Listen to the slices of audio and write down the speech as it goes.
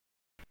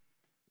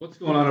What's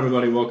going on,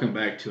 everybody? Welcome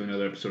back to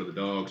another episode of the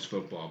Dogs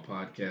Football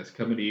Podcast,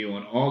 coming to you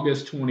on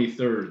August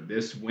 23rd,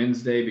 this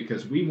Wednesday,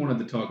 because we wanted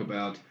to talk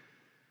about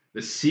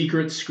the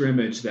secret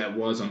scrimmage that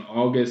was on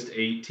August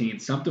 18th,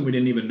 something we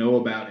didn't even know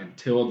about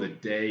until the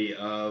day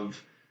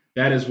of.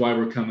 That is why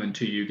we're coming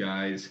to you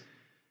guys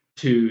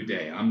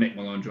today. I'm Nick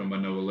Malone, joined by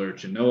Noah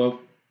Lurch. And Noah,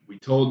 we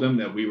told them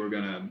that we were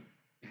going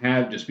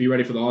to just be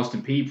ready for the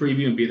Austin P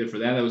preview and be there for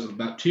that. That was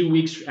about 2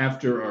 weeks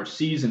after our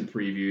season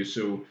preview,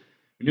 so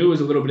we knew it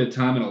was a little bit of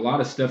time and a lot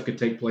of stuff could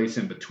take place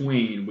in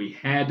between. We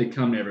had to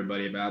come to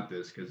everybody about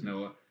this because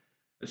Noah,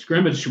 a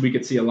scrimmage we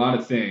could see a lot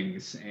of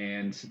things,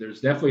 and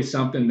there's definitely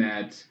something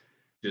that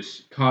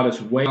just caught us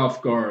way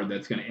off guard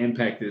that's going to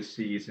impact this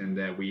season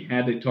that we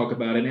had to talk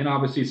about it, and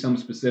obviously some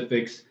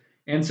specifics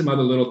and some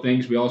other little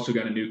things. We also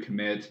got a new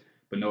commit,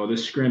 but no,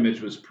 this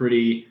scrimmage was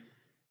pretty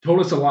told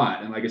us a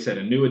lot. And like I said,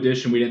 a new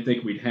addition we didn't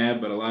think we'd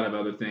have, but a lot of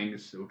other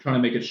things. So we're trying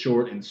to make it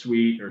short and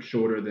sweet or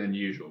shorter than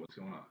usual. What's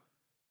going on?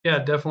 Yeah,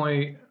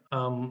 definitely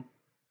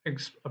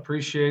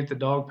appreciate the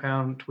dog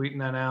pound tweeting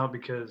that out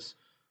because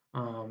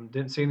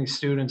didn't see any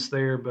students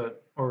there,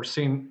 but or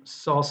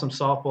saw some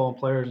softball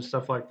players and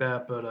stuff like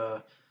that.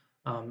 But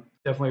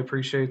definitely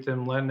appreciate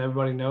them letting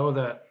everybody know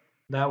that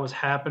that was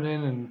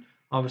happening, and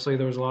obviously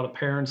there was a lot of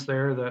parents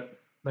there that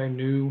they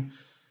knew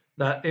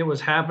that it was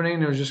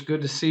happening. It was just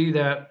good to see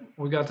that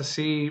we got to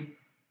see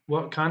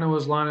what kind of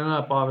was lining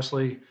up.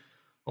 Obviously,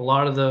 a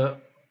lot of the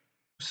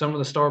some of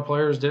the star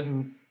players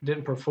didn't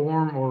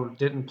perform or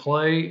didn't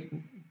play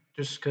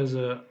just because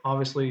of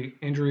obviously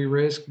injury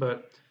risk,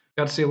 but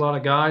got to see a lot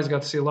of guys,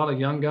 got to see a lot of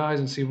young guys,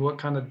 and see what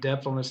kind of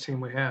depth on this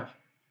team we have.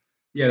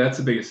 Yeah, that's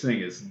the biggest thing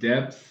is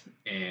depth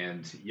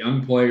and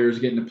young players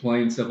getting to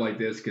play and stuff like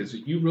this because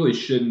you really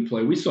shouldn't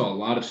play. We saw a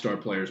lot of star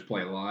players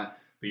play a lot,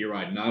 but you're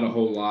right, not a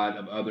whole lot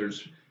of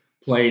others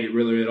played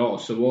really at all.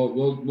 So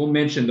we'll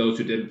mention those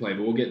who didn't play,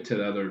 but we'll get to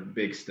the other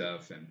big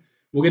stuff and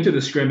we'll get to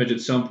the scrimmage at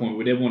some point.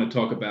 We did want to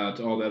talk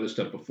about all the other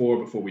stuff before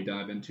we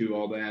dive into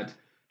all that.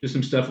 Just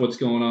some stuff what's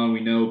going on. We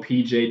know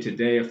PJ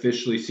today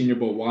officially Senior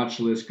Bowl watch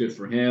list. Good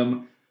for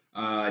him.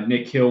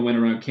 Nick Hill went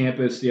around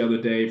campus the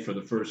other day for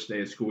the first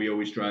day of school. We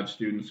always drive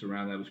students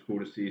around. That was cool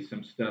to see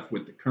some stuff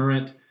with the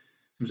current,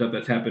 some stuff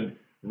that's happened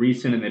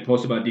recent. And they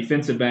posted about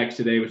defensive backs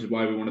today, which is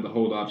why we wanted to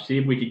hold off, see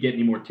if we could get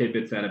any more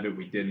tidbits out of it.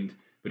 We didn't,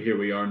 but here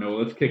we are. No,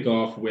 let's kick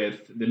off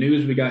with the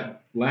news we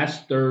got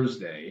last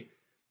Thursday.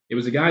 It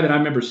was a guy that I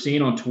remember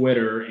seeing on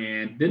Twitter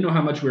and didn't know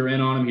how much we were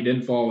in on him. He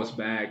didn't follow us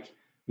back,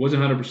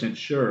 wasn't 100%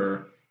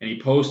 sure, and he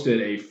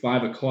posted a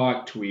 5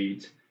 o'clock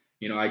tweet.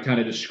 I kind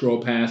of just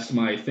scroll past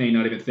my thing,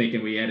 not even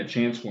thinking we had a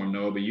chance for him,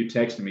 Noah, but you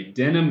texted me.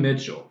 Denham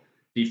Mitchell,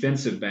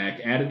 defensive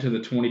back, added to the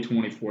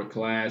 2024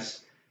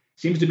 class.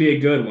 Seems to be a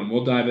good one.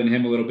 We'll dive into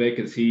him a little bit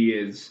because he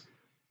is,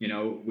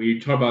 we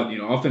talk about,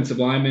 offensive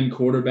linemen,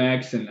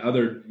 quarterbacks, and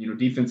other,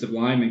 defensive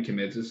lineman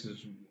commits. This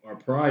is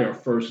probably our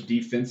first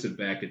defensive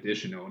back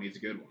addition, and he's a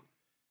good one.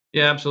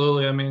 Yeah,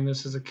 absolutely. I mean,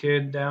 this is a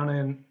kid down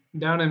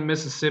in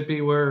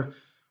Mississippi where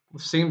it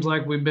seems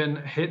like we've been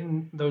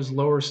hitting those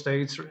lower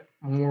states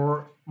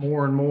more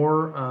and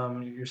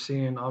more. You're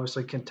seeing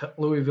obviously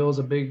Louisville is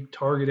a big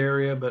target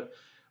area, but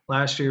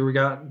last year we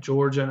got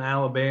Georgia and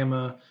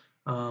Alabama.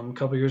 A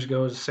couple years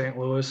ago was St.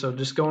 Louis. So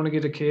just going to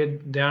get a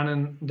kid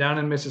down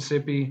in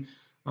Mississippi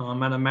at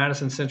a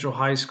Madison Central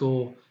High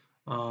School,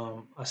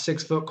 a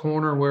 6 foot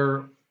corner.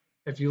 Where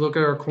if you look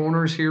at our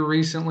corners here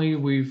recently,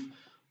 we've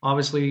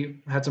obviously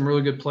had some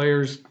really good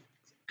players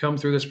come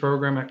through this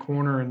program at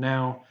corner, and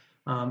now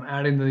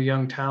adding to the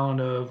young talent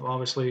of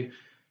obviously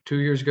 2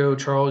 years ago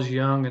Charles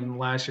Young and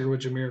last year with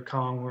Jameer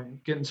Kong. We're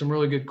getting some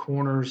really good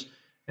corners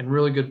and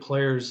really good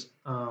players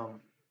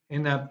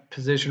in that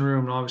position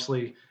room. And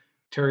obviously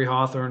Terry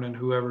Hawthorne and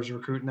whoever's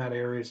recruiting that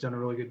area has done a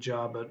really good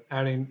job. But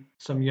adding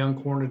some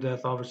young corner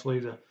depth, obviously,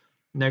 to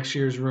next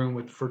year's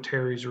room for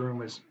Terry's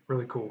room is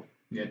really cool.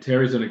 Yeah,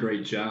 Terry's done a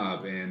great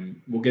job,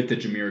 and we'll get to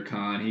Jameer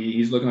Khan.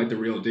 He's looking like the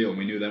real deal.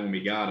 We knew that when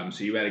we got him.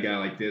 So you had a guy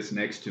like this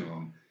next to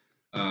him.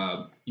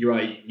 You're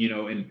right,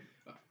 and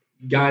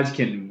guys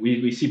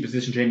we see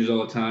position changes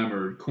all the time,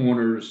 or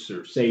corners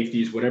or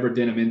safeties, whatever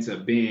Denham ends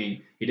up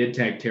being. He did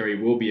tag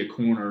Terry will be a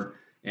corner,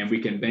 and we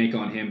can bank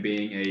on him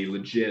being a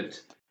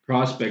legit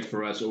prospect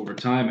for us over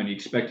time, and you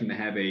expect him to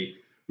have a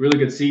really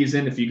good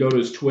season. If you go to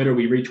his Twitter,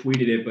 we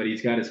retweeted it, but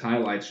he's got his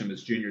highlights from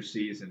his junior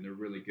season. They're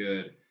really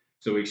good.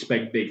 So we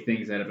expect big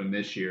things out of him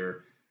this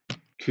year.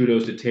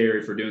 Kudos to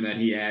Terry for doing that.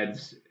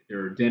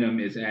 Denham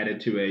is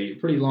added to a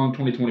pretty long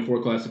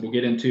 2024 class that we'll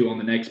get into on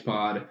the next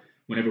pod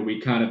whenever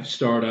we kind of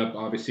start up,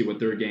 obviously,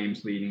 with their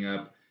games leading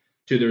up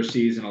to their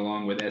season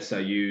along with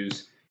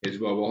SIU's as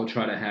well. We'll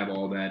try to have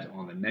all that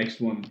on the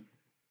next one.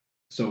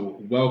 So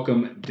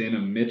welcome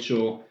Denham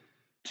Mitchell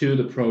to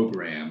the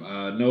program.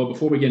 Noah,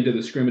 before we get into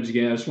the scrimmage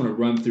again, I just want to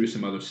run through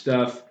some other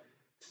stuff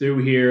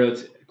through here.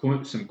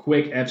 Some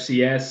quick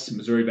FCS,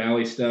 Missouri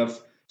Valley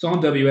stuff. It's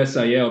on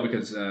WSIL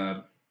because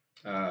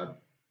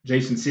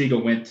Jason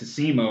Siegel went to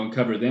SEMO and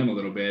covered them a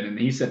little bit, and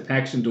he said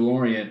Paxton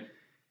DeLorean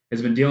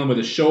has been dealing with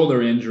a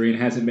shoulder injury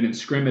and hasn't been in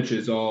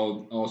scrimmages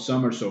all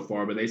summer so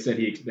far. But they said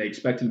they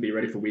expect him to be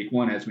ready for week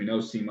 1. As we know,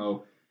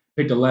 SEMO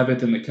picked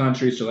 11th in the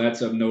country, so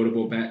that's a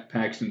notable.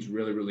 Paxton's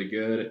really, really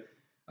good.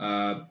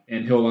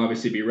 And he'll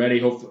obviously be ready.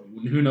 Hopefully,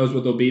 who knows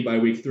what they'll be by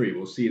week 3.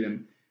 We'll see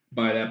them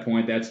by that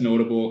point. That's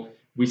notable.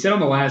 We said on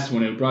the last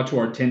one, it brought to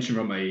our attention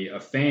from a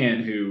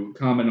fan who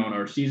commented on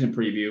our season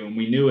preview, and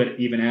we knew it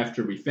even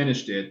after we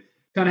finished it.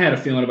 Kind of had a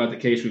feeling about the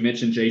case. We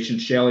mentioned Jason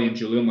Shelley and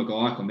Jaleel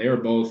McLaughlin. They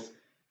are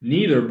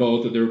neither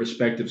both of their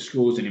respective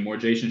schools anymore.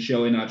 Jason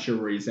Shelley, not sure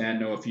where he's at.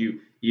 Know if you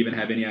even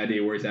have any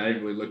idea where he's at. I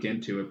didn't really look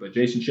into it. But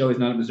Jason Shelley's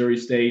not at Missouri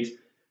State.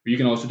 You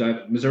can also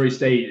dive. Missouri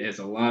State has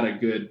a lot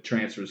of good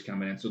transfers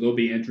coming in, so they'll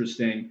be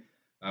interesting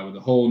with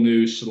a whole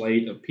new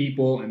slate of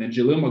people. And then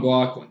Jaleel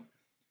McLaughlin,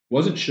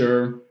 wasn't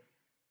sure,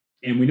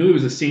 and we knew he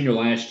was a senior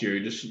last year.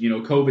 Just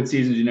COVID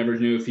seasons, you never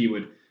knew if he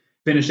would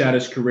finish out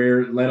his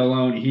career. Let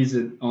alone he's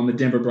on the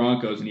Denver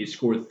Broncos, and he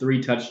scored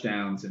 3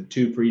 touchdowns in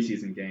 2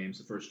 preseason games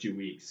the first 2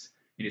 weeks,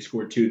 and he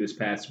scored 2 this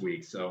past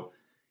week. So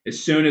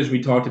as soon as we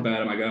talked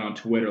about him, I got on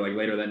Twitter like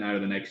later that night or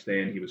the next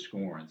day, and he was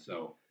scoring.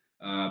 So.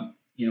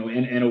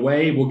 In a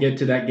way, we'll get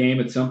to that game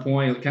at some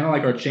point. Kind of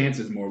like our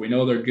chances more. We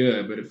know they're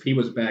good, but if he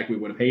was back, we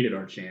would have hated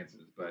our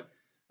chances. But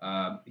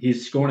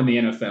he's scoring in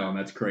the NFL, and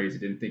that's crazy.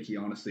 Didn't think he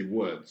honestly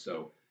would.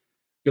 So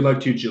good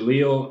luck to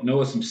Jaleel.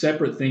 Noah, some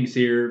separate things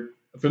here.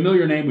 A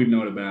familiar name we've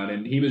known about,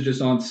 and he was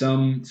just on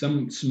some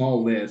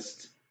small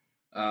list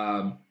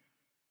about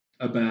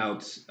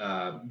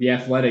the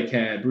Athletic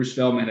had Bruce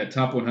Feldman had a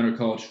top 100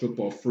 college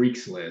football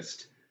freaks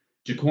list.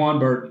 Jaquan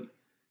Burton.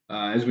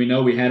 As we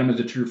know, we had him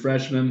as a true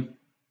freshman.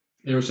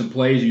 There were some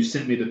plays. You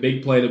sent me the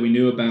big play that we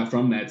knew about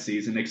from that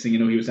season. Next thing you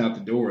know, he was out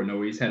the door.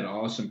 No, he's had an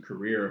awesome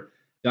career.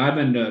 Dive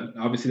into,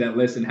 obviously, that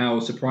list and how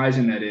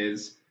surprising that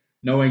is,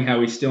 knowing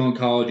how he's still in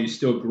college. He's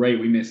still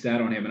great. We missed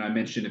out on him, and I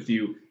mentioned a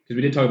few, because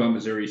we did talk about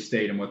Missouri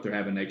State and what they're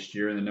having next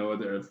year. And then Noah,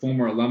 the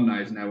former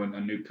alumni, is now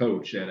a new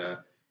coach at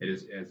a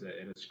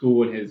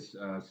school in his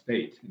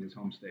state, in his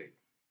home state.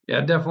 Yeah,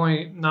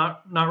 definitely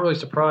not really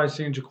surprised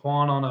seeing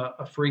Jaquan on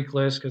a freak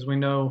list, because we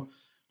know.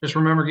 Just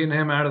remember getting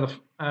him out of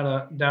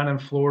down in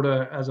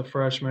Florida as a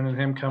freshman, and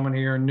him coming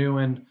here and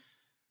knowing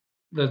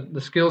the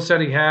skill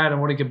set he had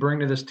and what he could bring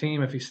to this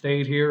team if he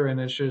stayed here.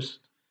 And it's just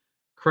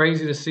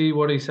crazy to see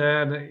what he's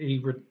had.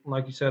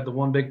 Like you said, the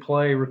one big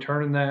play,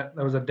 returning that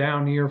was a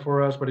down year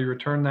for us, but he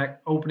returned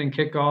that opening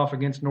kickoff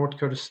against North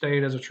Dakota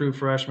State as a true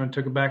freshman,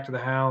 took it back to the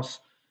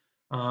house.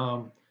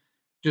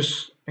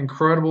 Just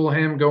incredible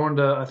him going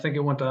to, I think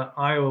it went to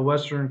Iowa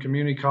Western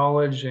Community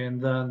College,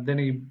 and then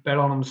he bet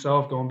on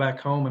himself going back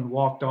home and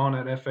walked on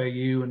at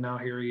FAU, and now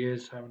here he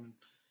is having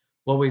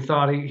what we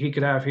thought he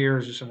could have here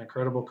is just an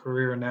incredible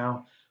career, and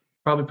now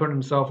probably putting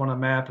himself on a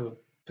map of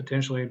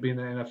potentially being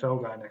an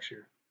NFL guy next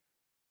year.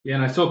 Yeah,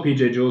 and I saw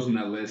P.J. Jules on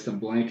that list. I'm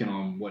blanking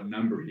on what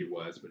number he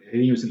was, but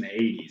he was in the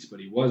 80s, but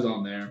he was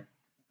on there.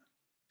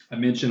 I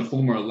mentioned a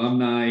former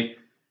alumni,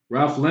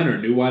 Ralph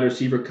Leonard, new wide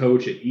receiver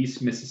coach at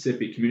East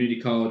Mississippi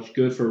Community College.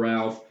 Good for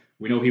Ralph.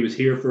 We know he was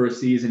here for a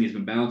season. He's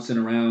been bouncing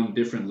around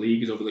different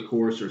leagues over the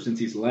course or since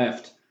he's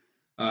left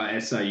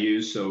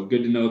SIU. So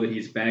good to know that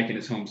he's back in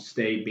his home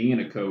state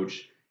being a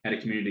coach at a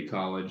community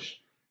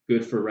college.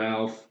 Good for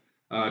Ralph.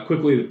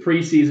 Quickly, the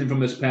preseason from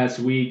this past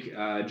week.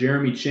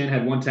 Jeremy Chin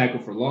had 1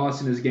 tackle for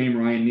loss in his game.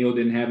 Ryan Neal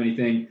didn't have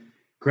anything.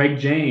 Craig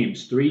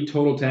James, 3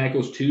 total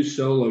tackles, 2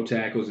 solo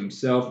tackles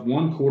himself,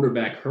 1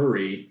 quarterback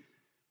hurry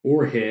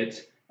or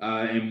hit.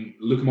 And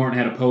Luke Martin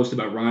had a post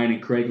about Ryan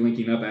and Craig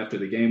linking up after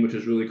the game, which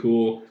was really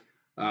cool.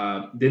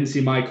 Didn't see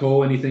Mike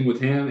Cole anything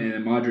with him, and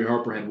then Madre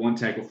Harper had 1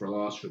 tackle for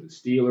loss for the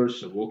Steelers.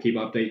 So we'll keep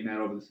updating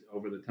that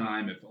over the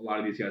time. If a lot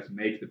of these guys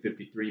make the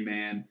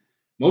 53-man,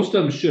 most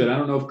of them should. I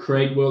don't know if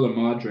Craig will or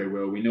Madre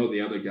will. We know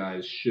the other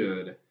guys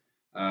should.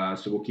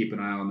 So we'll keep an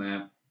eye on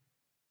that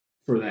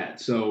for that.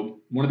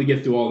 So wanted to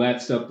get through all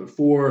that stuff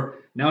before.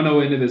 Now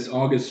know into this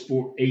August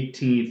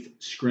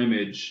 18th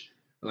scrimmage.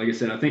 Like I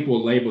said, I think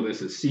we'll label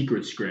this a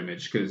secret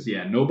scrimmage because,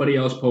 yeah, nobody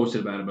else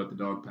posted about the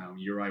dog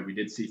pound. You're right. We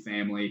did see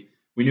family.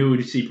 We knew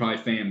we'd see probably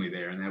family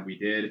there, and that we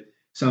did.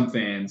 Some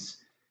fans,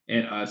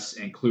 and us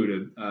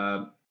included.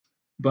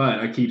 But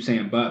I keep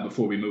saying but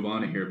before we move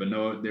on to here. But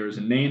no, there's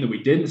a name that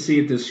we didn't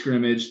see at this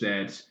scrimmage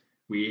that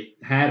we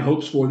had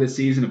hopes for this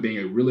season of being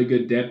a really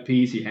good depth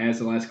piece. He has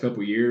the last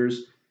couple of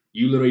years.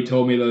 You literally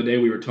told me the other day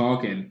we were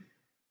talking.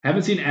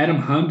 Haven't seen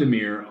Adam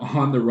Humdemir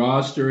on the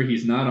roster.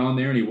 He's not on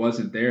there, and he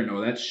wasn't there. No,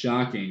 that's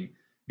shocking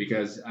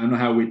because I don't know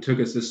how it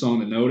took us this long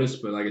to notice,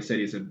 but like I said,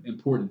 he's an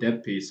important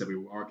depth piece that we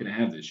aren't going to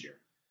have this year.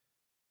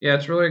 Yeah,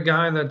 it's really a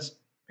guy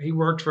he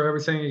worked for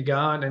everything he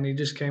got, and he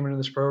just came into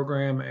this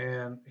program,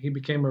 and he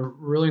became a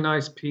really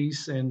nice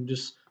piece and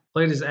just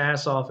played his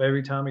ass off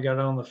every time he got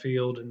out on the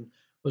field and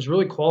was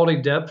really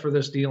quality depth for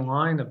this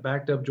D-line that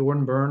backed up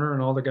Jordan Berner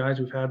and all the guys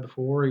we've had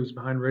before. He was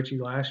behind Richie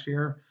last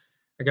year.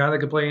 A guy that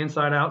could play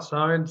inside,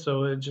 outside.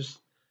 So it just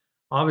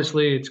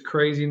obviously it's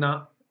crazy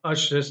not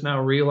us just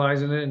now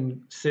realizing it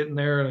and sitting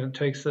there, and it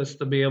takes us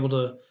to be able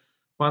to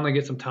finally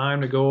get some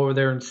time to go over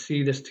there and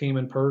see this team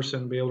in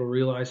person, be able to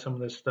realize some of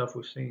this stuff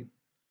we've seen.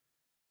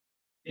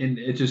 And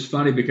it's just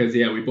funny because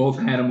yeah, we both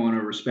had him on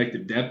our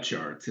respective depth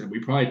charts, and we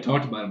probably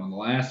talked about him on the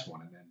last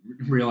one, and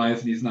then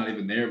realizing he's not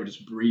even there, we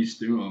just breezed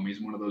through him.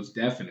 He's one of those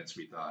definites.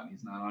 We thought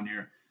he's not on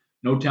here.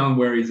 No telling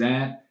where he's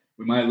at.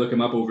 We might look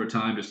him up over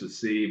time just to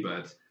see,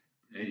 but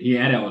he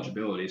had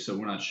eligibility, so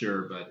we're not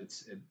sure. But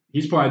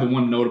he's probably the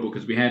one notable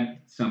because we had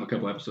some a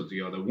couple episodes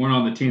ago that weren't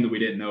on the team that we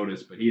didn't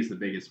notice, but he's the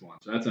biggest one.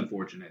 So that's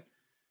unfortunate.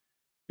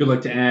 Good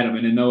luck to Adam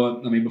and then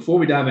Noah. I mean, before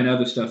we dive into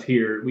other stuff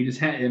here, we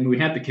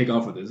have to kick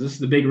off with this. This is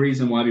the big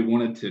reason why we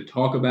wanted to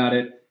talk about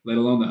it, let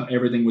alone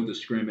everything with the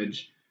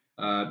scrimmage.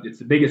 It's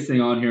the biggest thing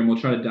on here, and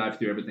we'll try to dive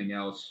through everything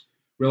else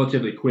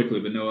relatively quickly.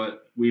 But Noah,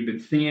 we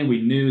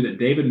knew that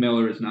David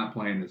Miller is not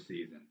playing this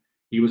season.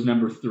 He was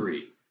number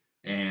 3,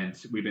 and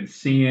we've been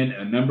seeing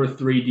a number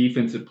 3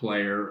 defensive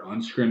player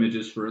on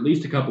scrimmages for at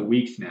least a couple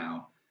weeks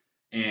now,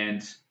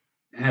 and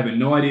having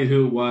no idea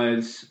who it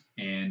was.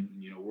 And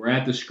we're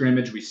at the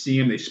scrimmage. We see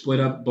him. They split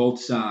up both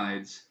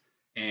sides,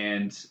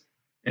 and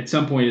at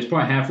some point, it's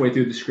probably halfway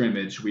through the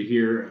scrimmage, we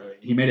hear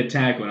he made a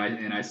tackle,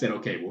 and I said,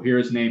 okay, we'll hear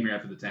his name here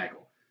after the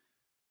tackle.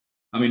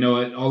 I mean,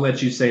 Noah, I'll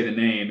let you say the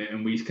name,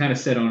 and we kind of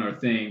said on our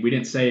thing, we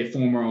didn't say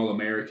former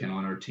All-American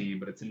on our team,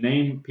 but it's a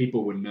name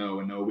people would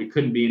know, and no, we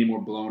couldn't be any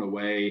more blown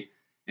away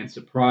and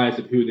surprised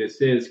of who this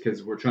is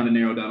because we're trying to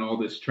narrow down all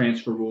this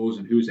transfer rules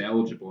and who's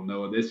eligible.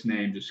 Noah, this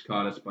name just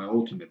caught us by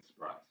ultimate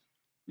surprise.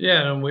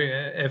 Yeah, and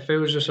if it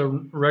was just a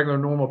regular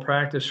normal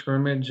practice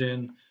scrimmage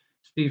and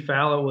Steve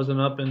Fallett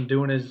wasn't up and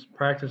doing his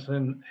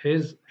practicing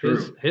his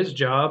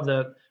job,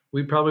 that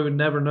we probably would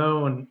never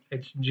know. And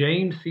it's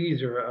James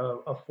Caesar,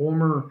 a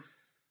former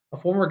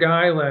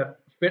guy that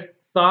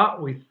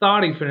we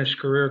thought he finished his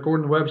career.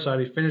 According to the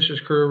website, he finished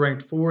his career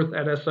ranked 4th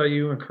at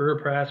SIU in career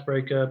pass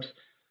breakups.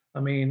 I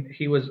mean,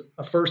 he was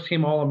a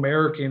first-team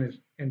All-American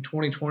in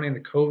 2020 in the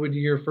COVID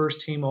year,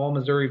 first-team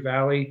All-Missouri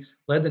Valley,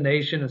 led the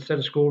nation and set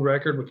a school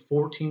record with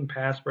 14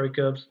 pass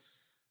breakups.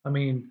 I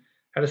mean,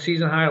 had a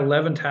season-high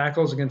 11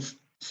 tackles against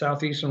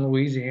Southeastern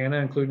Louisiana,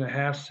 including a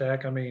half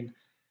sack. I mean,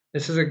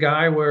 this is a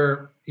guy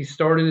where he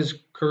started his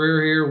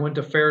career here, went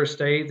to Ferris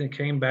State, then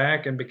came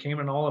back and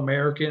became an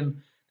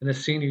All-American. In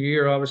his senior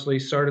year, obviously, he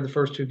started the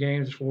first 2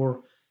 games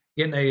before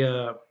getting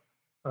a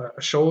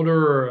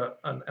shoulder or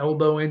an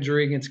elbow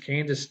injury against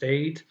Kansas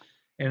State,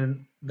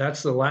 and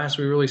that's the last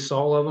we really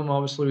saw of him.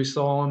 Obviously, we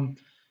saw him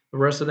the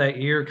rest of that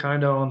year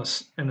kind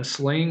of in a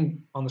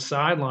sling on the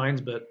sidelines.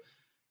 But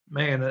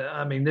man,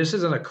 I mean, this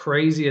isn't a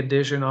crazy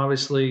addition.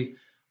 Obviously,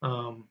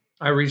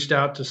 I reached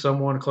out to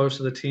someone close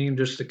to the team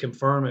just to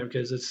confirm it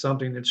because it's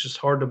something that's just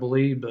hard to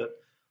believe. But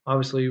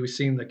obviously, we've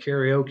seen the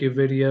karaoke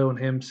video and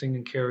him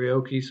singing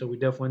karaoke, so we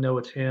definitely know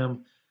it's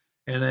him.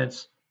 And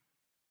it's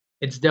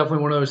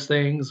definitely one of those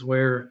things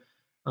where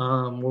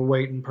we're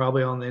waiting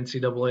probably on the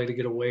NCAA to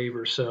get a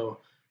waiver, so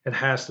it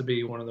has to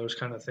be one of those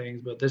kind of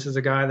things. But this is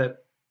a guy that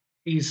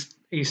he's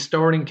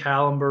starting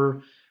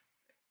caliber,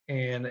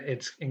 and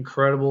it's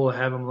incredible to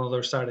have him on the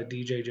other side of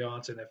DJ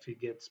Johnson if he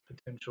gets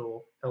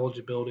potential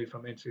eligibility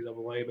from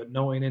NCAA. But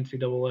knowing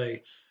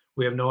NCAA,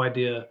 we have no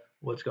idea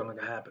what's going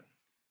to happen.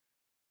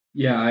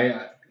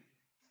 Yeah,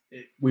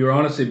 we were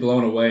honestly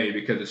blown away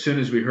because as soon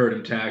as we heard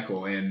him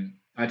tackle, and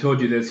I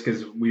told you this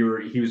because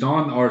he was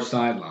on our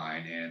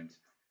sideline and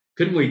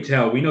couldn't really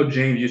tell. We know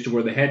James used to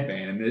wear the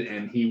headband,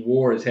 and he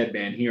wore his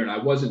headband here, and I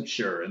wasn't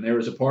sure. And there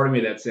was a part of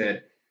me that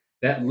said,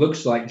 that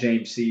looks like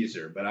James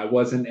Caesar, but I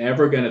wasn't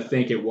ever going to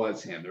think it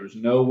was him. There was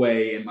no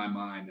way in my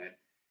mind that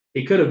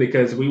he could have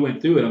because we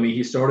went through it. I mean,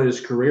 he started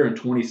his career in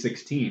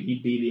 2016.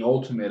 He'd be the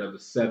ultimate of a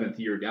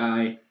 7th-year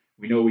guy.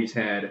 We know he's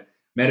had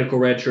medical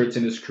red shirts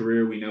in his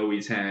career. We know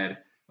he's had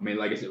 – I mean,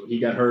 like I said, he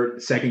got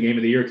hurt second game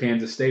of the year,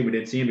 Kansas State. We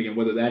didn't see him again,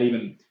 whether that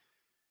even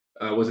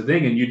was a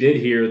thing. And you did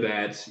hear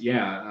that,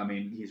 yeah, I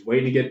mean, he's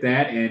waiting to get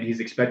that, and he's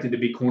expected to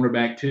be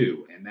cornerback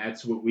too. And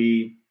that's what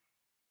we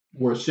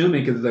were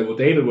assuming because, well,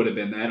 David would have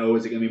been that. Oh,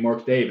 is it going to be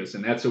Mark Davis?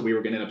 And that's what we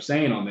were going to end up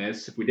saying on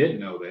this if we didn't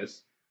know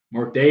this.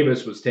 Mark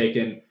Davis was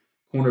taking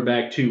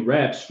cornerback 2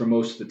 reps for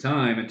most of the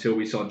time until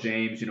we saw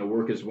James,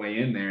 work his way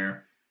in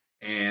there.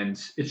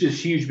 And it's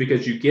just huge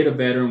because you get a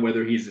veteran,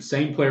 whether he's the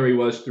same player he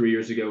was 3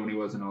 years ago when he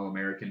was an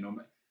All-American,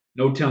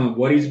 no telling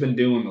what he's been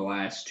doing the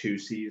last 2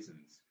 seasons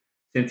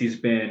since he's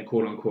been,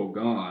 quote-unquote,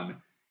 gone.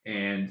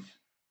 And,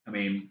 I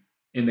mean,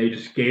 and they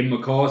just gave him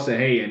a call and said,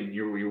 hey, and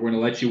we're going to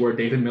let you wear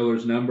David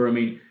Miller's number. I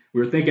mean,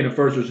 we were thinking at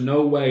first there's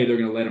no way they're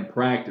going to let him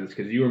practice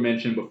because you were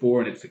mentioning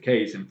before, and it's the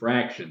case,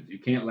 infractions. You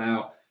can't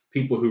allow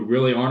people who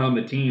really aren't on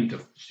the team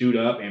to suit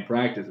up and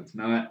practice. It's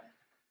not.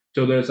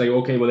 So there's like,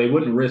 okay, well, they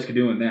wouldn't risk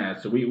doing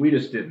that. So we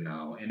just didn't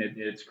know. And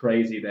it's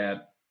crazy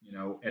that,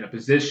 at a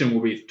position where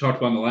we talked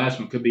about in the last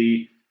one could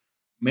be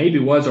maybe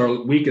was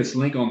our weakest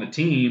link on the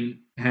team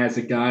has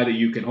a guy that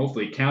you can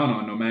hopefully count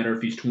on no matter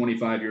if he's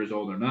 25 years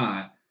old or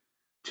not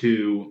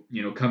to,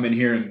 come in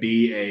here and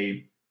be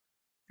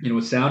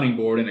a sounding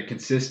board and a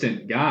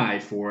consistent guy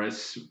for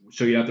us.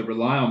 So you have to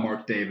rely on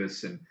Mark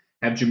Davis and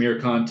have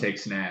Jameer Khan take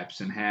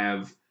snaps and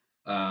have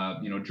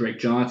Drake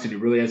Johnson, who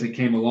really hasn't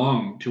came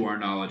along to our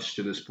knowledge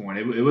to this point.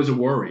 It was a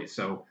worry.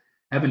 So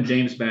having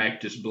James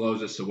back just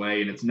blows us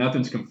away, and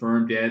nothing's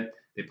confirmed yet.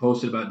 They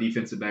posted about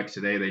defensive backs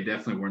today. They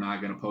definitely were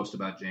not going to post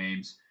about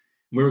James.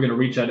 We were going to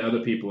reach out to other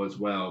people as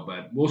well,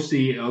 but we'll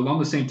see. Along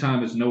the same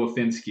time as Noah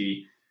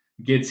Finsky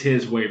gets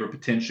his waiver,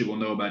 potentially we'll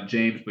know about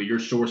James, but your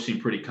source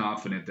seemed pretty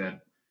confident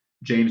that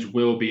James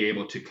will be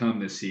able to come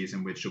this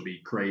season, which will be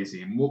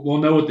crazy. And we'll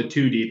know with the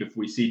two deep if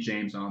we see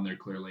James on there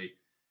clearly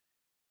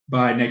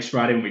by next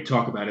Friday when we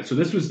talk about it. So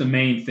this was the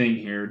main thing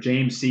here.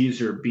 James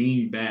Caesar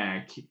being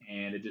back,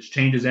 and it just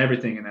changes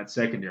everything in that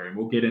secondary. And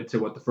we'll get into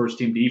what the first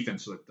team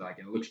defense looked like,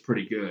 and it looks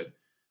pretty good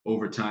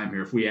over time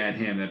here. If we add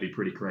him, that'd be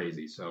pretty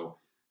crazy. So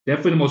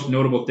definitely the most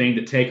notable thing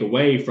to take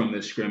away from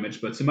this scrimmage.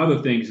 But some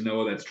other things,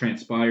 Noah, that's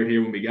transpired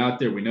here. When we got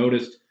there, we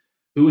noticed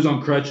who was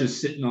on crutches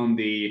sitting on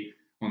the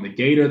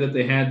gator that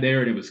they had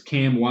there, and it was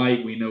Cam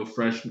White. We know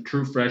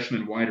true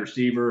freshman wide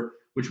receiver,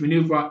 which we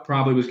knew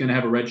probably was going to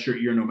have a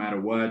redshirt year no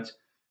matter what.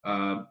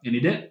 And he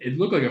didn't. It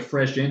looked like a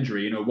fresh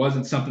injury. It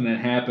wasn't something that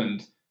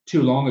happened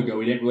too long ago.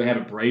 He didn't really have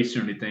a brace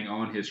or anything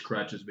on his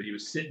crutches, but he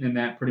was sitting in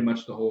that pretty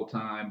much the whole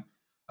time.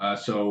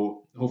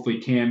 So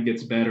hopefully Cam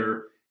gets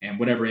better, and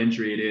whatever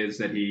injury it is,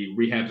 that he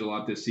rehabs a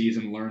lot this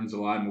season, learns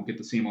a lot, and we'll get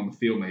to see him on the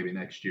field maybe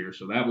next year.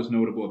 So that was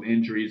notable of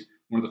injuries.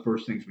 One of the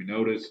first things we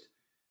noticed.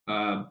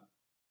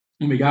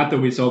 When we got there,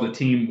 we saw the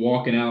team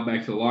walking out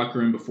back to the locker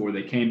room before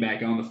they came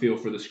back on the field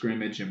for the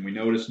scrimmage, and we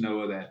noticed,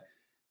 Noah, that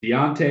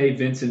Deontay,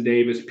 Vincent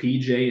Davis,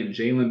 PJ, and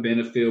Jalen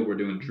Benefield were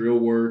doing drill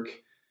work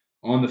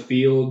on the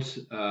field.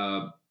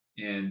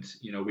 And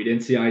we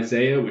didn't see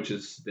Isaiah, which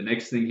is the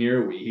next thing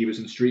here. He was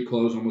in street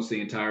clothes almost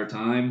the entire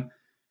time.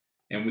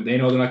 And they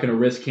know they're not going to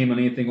risk him on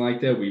anything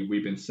like that.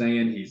 We've been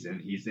saying he's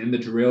in the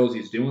drills.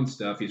 He's doing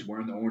stuff. He's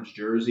wearing the orange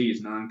jersey.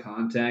 He's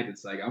non-contact.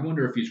 It's like, I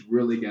wonder if he's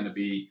really going to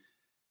be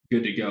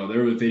good to go.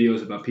 There were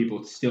videos about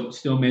people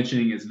still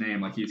mentioning his name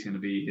like he's going to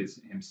be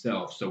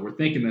himself. So we're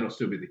thinking that'll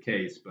still be the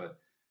case. But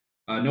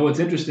no, it's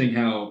interesting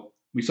how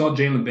we saw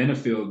Jalen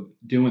Benefield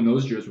doing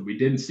those drills, but we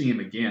didn't see him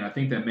again. I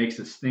think that makes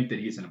us think that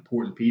he's an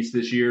important piece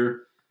this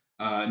year.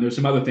 And there's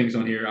some other things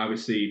on here,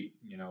 obviously,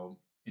 and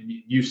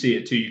you see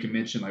it too. You can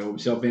mention we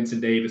saw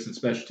Vincent Davis and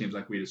special teams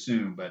like we'd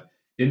assume, but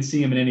didn't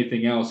see him in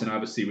anything else. And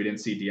obviously we didn't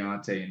see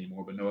Deontay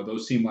anymore. But no,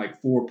 those seem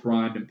like four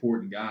primed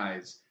important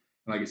guys.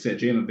 And like I said,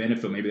 Jalen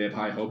Benefield, maybe they have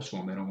high hopes for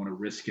him. They don't want to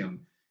risk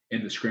him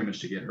in the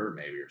scrimmage to get hurt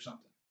maybe or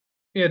something.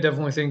 Yeah,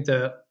 definitely think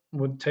that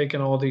with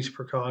taking all these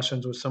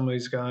precautions with some of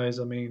these guys,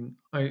 I mean,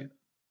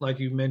 like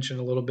you mentioned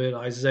a little bit,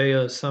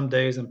 Isaiah, some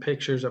days and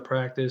pictures at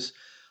practice,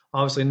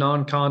 obviously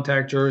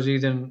non-contact jersey.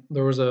 Then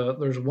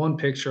there's one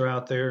picture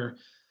out there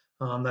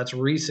that's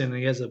recent. And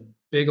he has a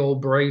big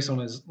old brace on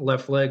his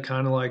left leg,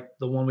 kind of like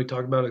the one we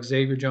talked about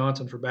Xavier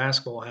Johnson for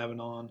basketball having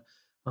on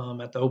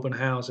at the open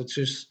house.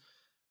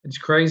 It's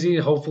crazy.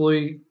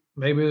 Hopefully,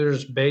 maybe they're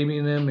just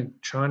babying him and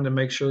trying to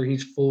make sure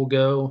he's full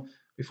go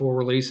before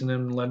releasing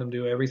him and letting him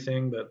do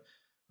everything. But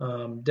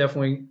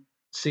definitely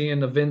seeing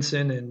the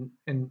Vincent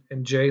and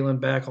Jalen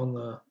back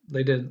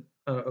they did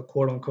a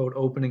quote unquote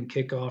opening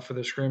kickoff for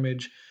the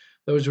scrimmage.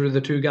 Those were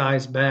the two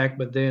guys back,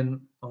 but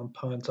then on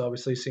punts,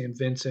 obviously seeing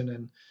Vincent,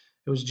 and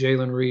it was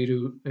Jalen Reed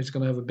who is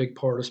going to have a big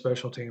part of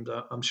special teams,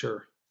 I'm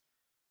sure.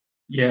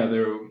 Yeah,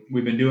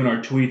 we've been doing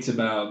our tweets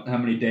about how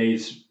many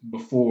days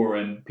before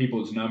and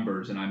people's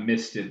numbers, and I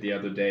missed it the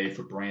other day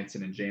for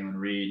Branson and Jalen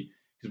Reed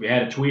because we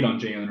had a tweet on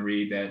Jalen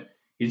Reed that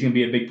he's going to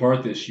be a big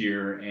part this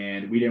year,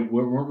 and we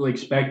weren't really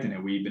expecting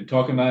it. We've been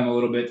talking about him a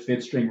little bit,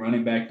 fifth string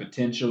running back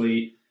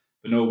potentially,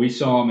 but no, we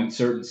saw him in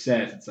certain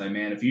sets. It's like,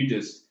 man, if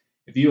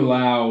you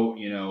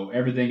allow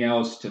everything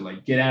else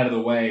to get out of the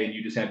way and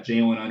you just have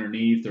Jalen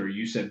underneath, or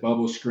you said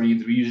bubble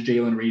screens, we use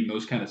Jalen Reed in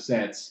those kind of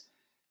sets.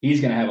 He's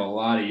going to have a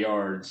lot of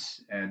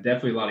yards and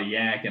definitely a lot of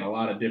yak and a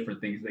lot of different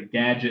things. The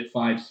gadget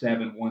 5'7",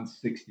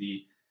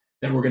 160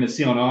 that we're going to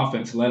see on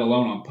offense, let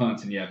alone on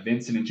punts. And yeah,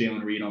 Vincent and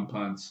Jalen Reed on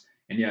punts.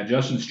 And yeah,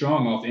 Justin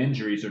Strong off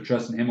injuries. They're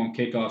trusting him on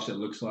kickoffs, it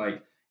looks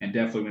like. And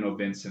definitely we know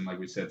Vincent, like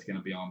we said, is going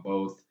to be on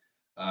both.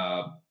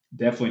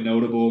 Definitely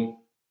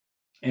notable.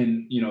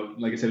 And,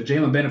 like I said,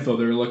 Jalen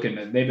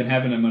Benefield, they've been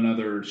having him on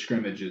other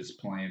scrimmages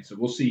playing. So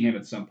we'll see him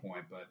at some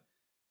point.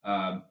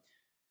 But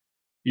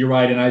you're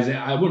right, and Isaiah.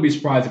 I wouldn't be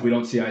surprised if we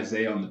don't see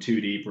Isaiah on the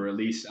two deep, or at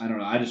least I don't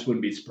know. I just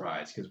wouldn't be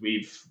surprised because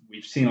we've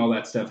seen all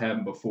that stuff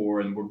happen before,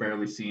 and we're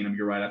barely seeing him.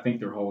 You're right. I think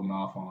they're holding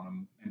off on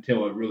him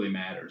until it really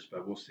matters,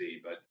 but we'll see.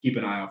 But keep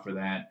an eye out for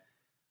that.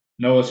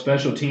 Noah,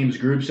 special teams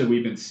groups that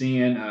we've been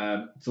seeing.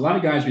 It's a lot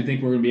of guys we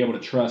think we're going to be able to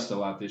trust a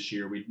lot this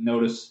year. We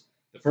noticed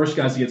the first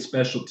guys to get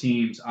special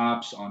teams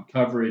ops on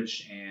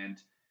coverage,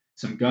 and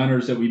some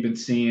gunners that we've been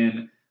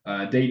seeing.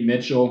 Dayton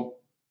Mitchell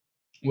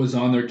was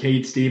on there.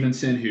 Cade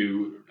Stevenson,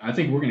 who I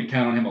think we're going to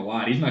count on him a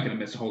lot. He's not going to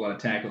miss a whole lot of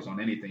tackles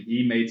on anything.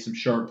 He made some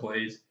sharp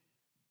plays,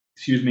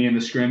 in the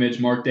scrimmage.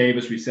 Mark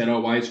Davis, we said,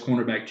 why is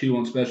cornerback 2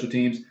 on special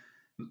teams?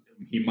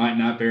 He might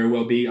not very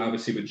well be,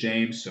 obviously, with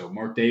James. So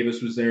Mark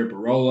Davis was there.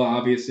 Barola,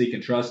 obviously,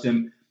 can trust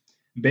him.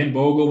 Ben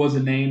Bogle was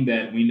a name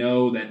that we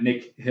know that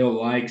Nick Hill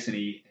likes, and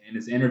he, in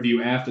his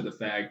interview after the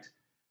fact,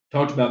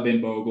 talked about Ben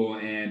Bogle,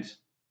 and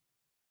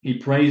he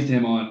praised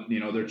him on,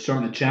 they're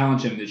starting to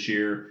challenge him this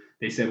year.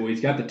 They said, well,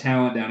 he's got the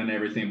talent down and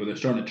everything, but they're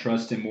starting to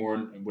trust him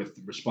more with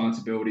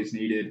responsibilities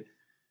needed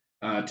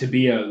to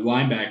be a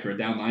linebacker, a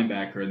down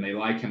linebacker, and they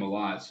like him a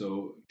lot.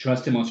 So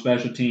trust him on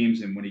special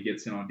teams and when he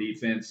gets in on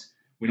defense.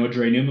 We know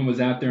Dre Newman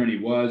was out there, and he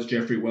was.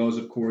 Jeffrey Wells,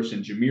 of course,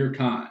 and Jameer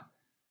Khan.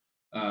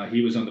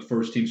 He was on the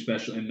first team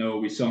special, and no,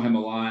 we saw him a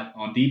lot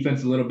on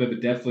defense a little bit,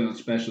 but definitely on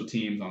special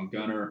teams on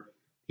gunner.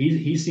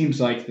 He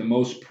seems like the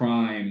most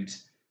primed,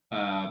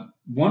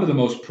 one of the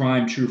most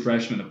primed true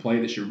freshmen to play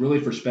this year.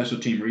 Really for special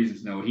team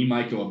reasons, no, he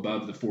might go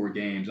above the 4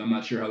 games. I'm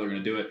not sure how they're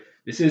going to do it.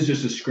 This is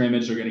just a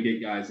scrimmage. They're going to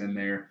get guys in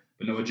there,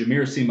 but no,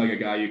 Jameer seemed like a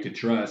guy you could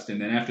trust.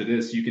 And then after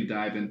this, you can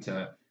dive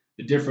into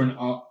the different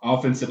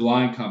offensive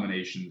line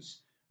combinations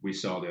we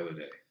saw the other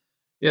day.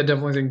 Yeah,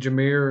 definitely think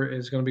Jameer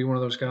is going to be one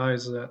of those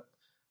guys that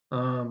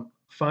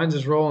finds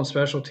his role in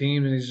special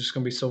teams, and he's just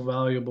going to be so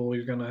valuable.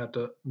 You're going to have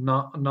to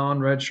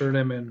non-redshirt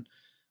him, and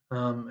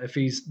if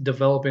he's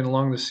developing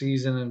along the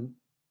season and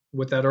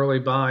with that early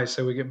bye,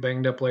 so we get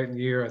banged up late in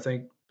the year, I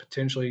think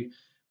potentially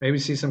maybe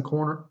see some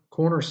corner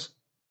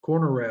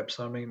reps.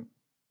 I mean,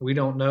 we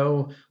don't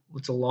know.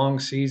 It's a long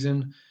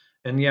season,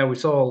 and yeah, we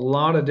saw a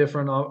lot of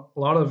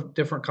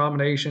different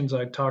combinations.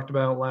 I talked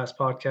about last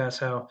podcast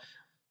how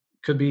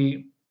could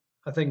be.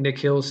 I think Nick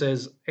Hill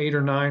says 8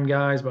 or 9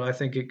 guys, but I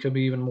think it could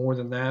be even more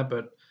than that.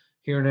 But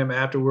hearing him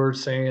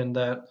afterwards saying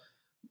that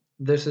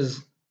this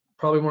is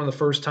probably one of the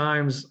first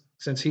times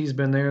since he's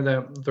been there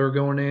that they're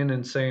going in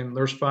and saying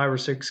there's 5 or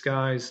 6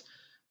 guys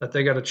that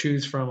they got to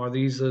choose from. Are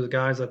these the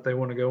guys that they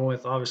want to go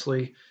with?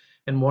 Obviously,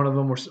 and one of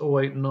them we're still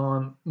waiting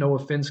on Noah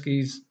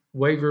Finsky's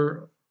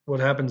waiver,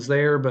 what happens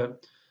there.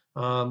 But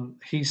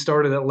he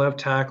started at left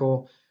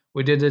tackle.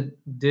 We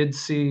did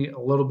see a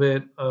little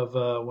bit of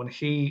when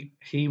he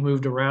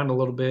moved around a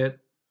little bit.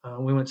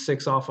 We went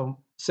 6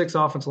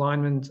 offense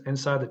linemen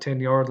inside the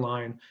 10-yard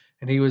line,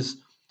 and he was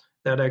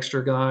that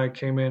extra guy,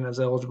 came in as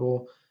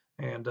eligible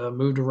and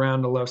moved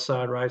around the left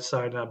side, right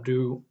side, and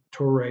Abdul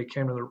Toure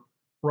came to the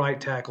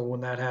right tackle when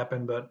that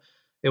happened. But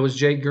it was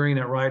Jake Green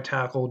at right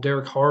tackle.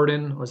 Derek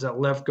Harden was at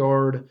left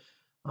guard.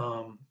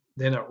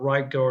 Then at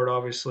right guard,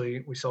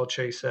 obviously, we saw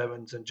Chase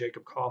Evans and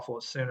Jacob Koffel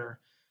at center.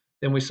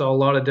 Then we saw a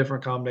lot of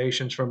different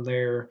combinations from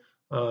there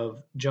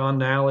of John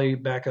Nally,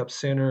 backup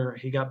center.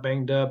 He got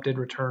banged up, did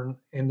return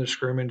in the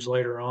scrimmage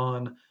later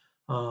on.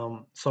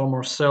 Saw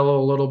Marcelo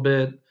a little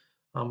bit.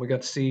 We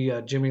got to see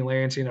Jimmy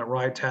Lansing at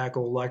right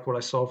tackle, like what I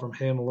saw from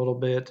him a little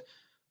bit.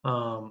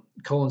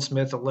 Colin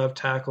Smith at left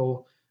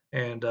tackle,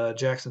 and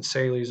Jackson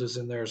Staley's is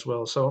in there as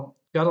well. So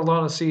got a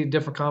lot to see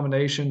different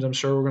combinations. I'm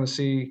sure we're going to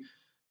see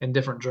in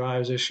different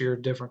drives this year,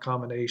 different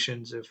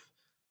combinations.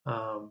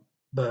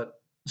 But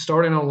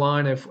starting on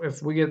line,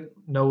 if we get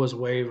Noah's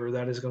waiver,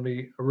 that is going to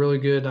be a really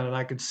good. And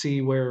I could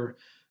see where,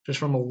 just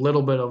from a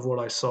little bit of what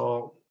I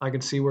saw, I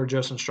could see where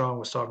Justin Strong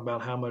was talking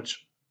about how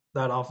much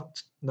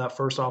that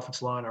first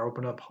offense line are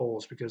opening up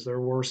holes, because there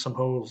were some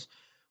holes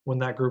when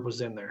that group was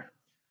in there.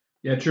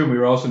 Yeah, true. We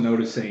were also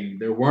noticing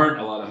there weren't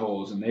a lot of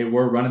holes, and they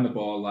were running the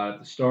ball a lot at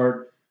the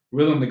start,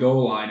 really on the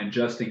goal line, and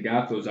Justin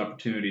got those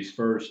opportunities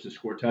first to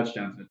score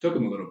touchdowns, and it took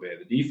him a little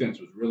bit. The defense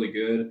was really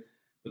good,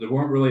 but there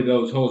weren't really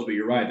those holes. But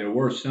you're right, there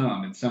were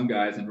some, and some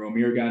guys, and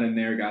Romir got in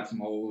there, got some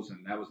holes,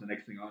 and that was the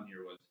next thing on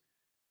here was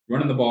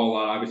running the ball a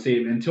lot.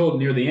 Obviously, until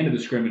near the end of the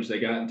scrimmage, they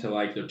got into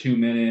like their 2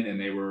 minute, and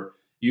they were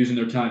using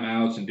their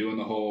timeouts and doing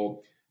the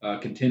whole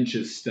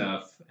contentious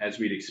stuff as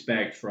we'd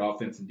expect for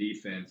offense and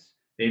defense.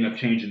 They ended up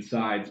changing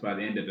sides by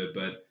the end of it.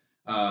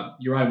 But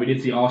you're right, we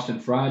did see Austin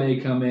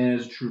Friday come in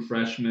as a true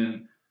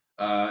freshman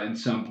in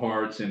some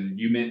parts. And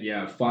you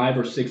meant, 5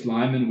 or 6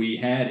 linemen we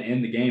had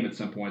in the game at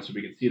some point, so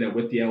we could see that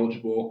with the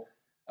eligible.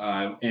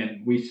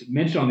 And we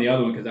mentioned on the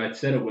other one, because I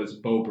said it was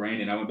Bo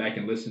Brandon. I went back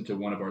and listened to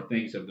one of our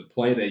things of the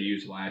play they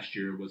used last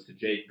year was to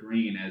Jake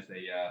Green as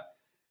they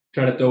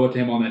try to throw it to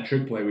him on that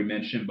trick play we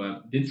mentioned.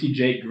 But did see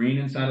Jake Green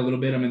inside a little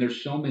bit. I mean,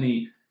 there's so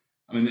many.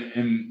 I mean,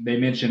 and they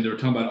mentioned they were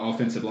talking about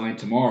offensive line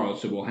tomorrow,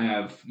 so we'll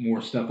have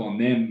more stuff on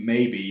them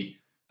maybe,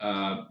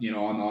 on the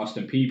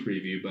Austin P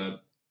preview.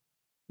 But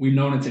we've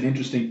known it's an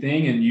interesting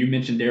thing, and you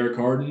mentioned Derek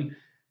Harden.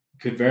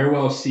 Could very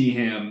well see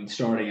him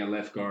starting at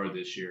left guard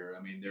this year.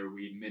 I mean,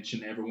 we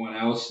mentioned everyone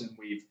else, and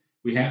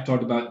we have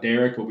talked about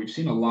Derek, but we've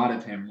seen a lot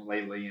of him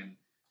lately, and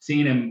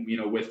seeing him,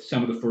 with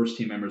some of the first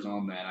team members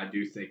on that, I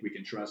do think we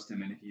can trust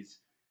him, and if he's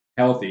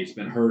healthy, he's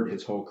been hurt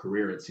his whole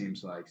career, it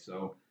seems like.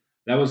 So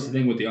that was the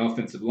thing with the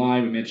offensive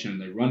line. We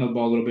mentioned they run the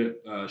ball a little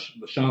bit.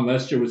 Sean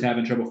Lester was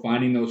having trouble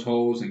finding those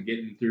holes and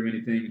getting through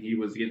anything. He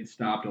was getting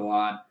stopped a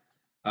lot.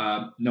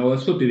 No,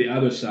 let's flip to the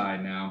other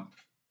side now.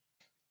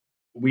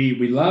 We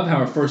love how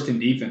our first team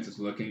defense is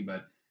looking,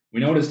 but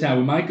we noticed how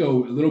we might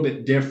go a little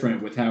bit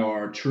different with how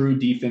our true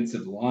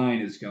defensive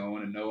line is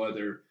going, and no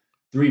other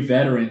 3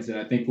 veterans that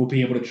I think we'll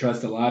be able to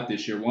trust a lot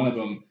this year. One of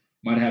them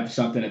might have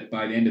something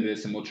by the end of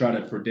this, and we'll try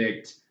to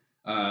predict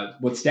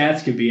what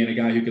stats could be in a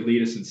guy who could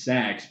lead us in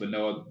sacks. But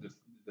no,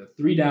 the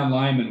 3 down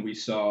linemen we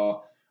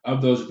saw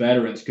of those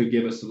veterans could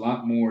give us a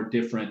lot more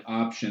different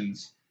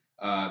options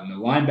the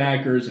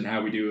linebackers and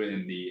how we do it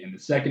in the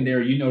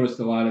secondary. You noticed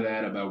a lot of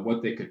that about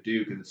what they could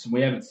do because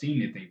we haven't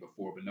seen anything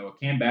before. But no,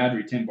 Cam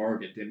Badry, Tim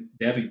Bargett,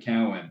 Devin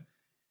Cowan,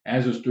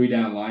 as those three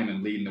down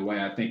linemen leading the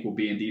way, I think we'll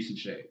be in decent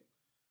shape.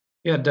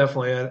 Yeah,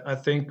 definitely. I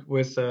think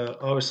with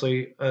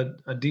obviously a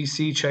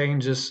DC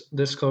change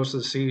this close to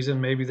the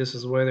season, maybe this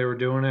is the way they were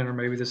doing it, or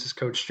maybe this is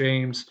Coach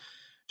James,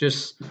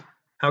 just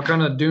how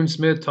kind of Dune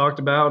Smith talked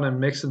about and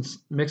mixing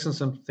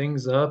some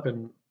things up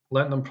and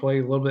letting them play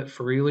a little bit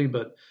freely,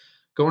 but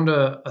going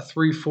to a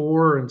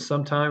 3-4 and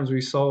sometimes we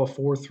saw a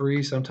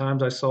 4-3,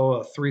 sometimes I saw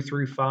a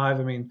 3-3-5.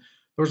 I mean,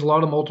 there was a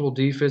lot of multiple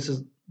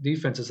defenses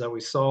that we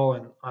saw,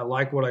 and I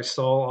like what I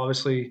saw.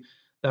 Obviously,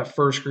 that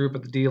first group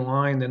at the D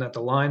line, then at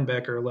the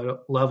linebacker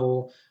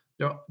level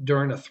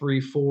during a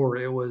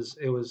 3-4,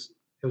 it was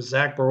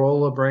Zach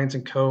Barola,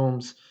 Branson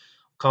Combs,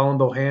 Colin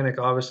Bohannick,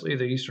 obviously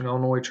the Eastern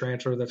Illinois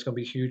transfer that's going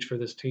to be huge for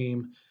this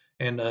team,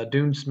 and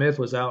Dune Smith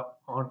was out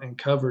in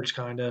coverage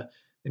kind of.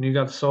 And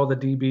you saw the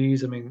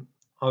DBs. I mean,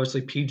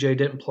 obviously PJ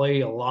didn't play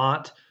a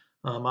lot.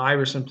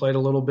 Iverson played a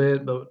little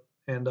bit, but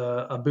and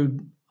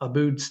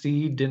Abood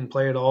Steed didn't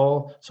play at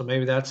all. So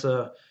maybe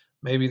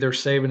they're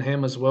saving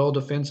him as well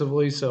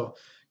defensively. So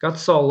got to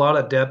saw a lot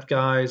of depth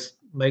guys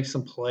make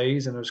some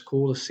plays, and it was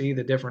cool to see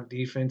the different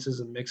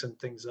defenses and mixing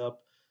things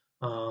up.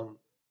 Um,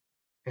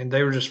 and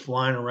they were just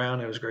flying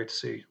around. It was great to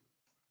see.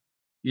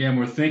 Yeah, and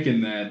we're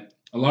thinking that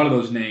a lot of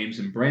those names,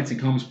 and Branson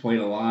Combs played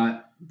a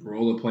lot,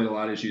 Barola played a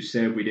lot, as you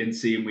said. We didn't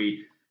see him.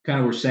 We kind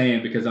of were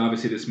saying because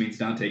obviously this means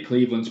Dante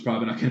Cleveland's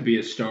probably not going to be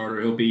a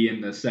starter. He'll be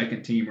in the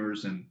second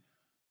teamers and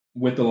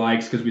with the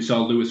likes because we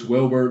saw Lewis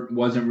Wilbert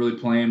wasn't really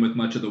playing with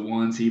much of the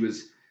ones. He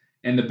was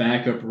in the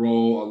backup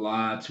role a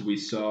lot. We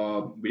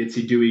did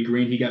see Dewey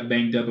Green. He got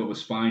banged up, but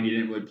was fine. He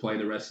didn't really play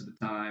the rest of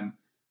the time.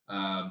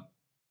 Um,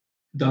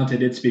 Dante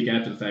did speak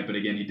after the fact, but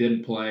again, he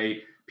didn't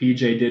play.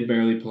 PJ did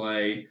barely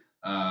play.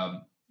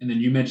 And then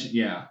you mentioned,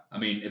 yeah, I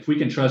mean, if we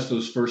can trust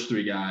those first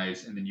three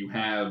guys, and then you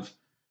have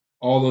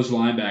all those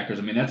linebackers,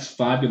 I mean, that's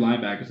five good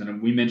linebackers.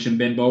 And we mentioned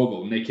Ben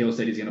Bogle. Nick Hill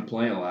said he's going to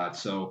play a lot.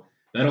 So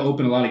that'll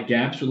open a lot of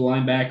gaps for the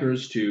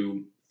linebackers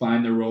to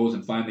find their roles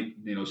and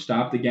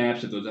stop the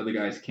gaps if those other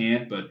guys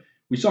can't. But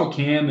we saw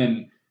Cam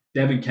and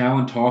Devin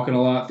Cowan talking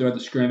a lot throughout the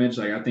scrimmage.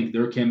 Like, I think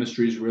their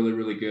chemistry is really,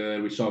 really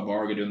good. We saw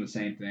Varga doing the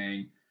same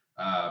thing.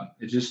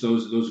 It's just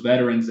those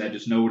veterans that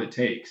just know what it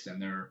takes,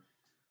 and they're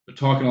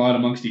talking a lot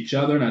amongst each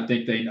other, and I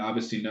think they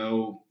obviously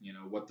know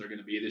what they're going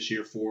to be this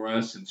year for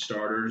us and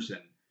starters.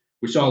 And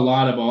we saw a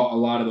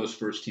lot of those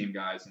first team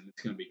guys, and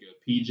it's going to be good.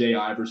 PJ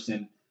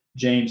Iverson,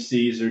 James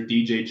Caesar,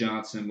 DJ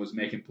Johnson was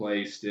making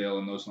plays still,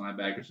 and those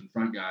linebackers and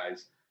front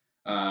guys.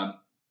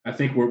 I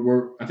think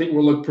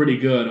we'll look pretty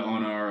good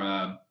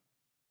on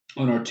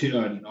our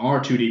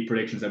two deep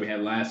predictions that we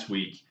had last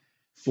week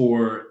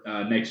for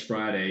next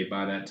Friday.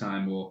 By that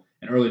time,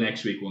 and early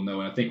next week we'll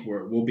know. I think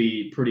we'll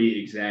be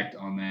pretty exact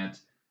on that.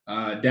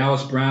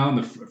 Dallas Brown,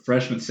 the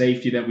freshman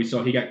safety that we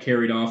saw, he got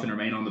carried off and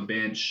remained on the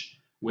bench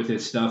with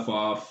his stuff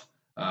off.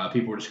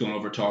 People were just going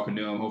over talking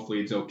to him. Hopefully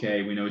it's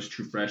okay. We know he's a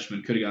true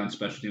freshman. Could have gone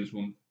special teams.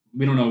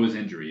 We don't know what his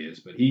injury is,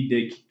 but he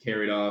did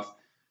carry it off.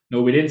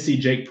 No, we didn't see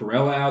Jake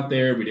Perella out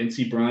there. We didn't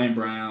see Brian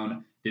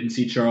Brown. Didn't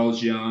see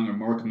Charles Young or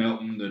Mark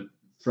Melton, the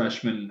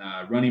freshman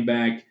running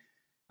back.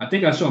 I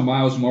think I saw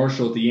Miles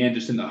Marshall at the end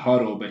just in the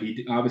huddle, but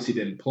he obviously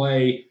didn't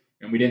play.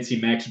 And we didn't see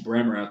Max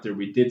Bremer out there.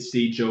 We did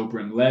see Joe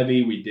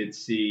Brim-Levy. We did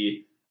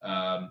see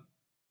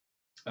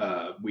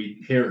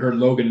we heard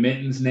Logan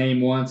Minton's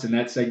name once, and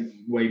that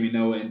segued me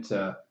know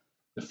into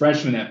the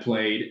freshman that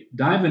played.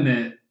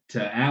 Diving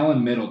to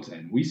Alan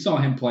Middleton, we saw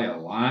him play a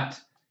lot,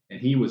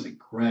 and he was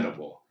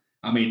incredible.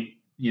 I mean,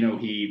 you'll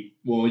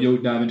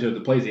dive into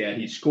the plays he had.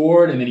 He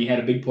scored, and then he had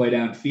a big play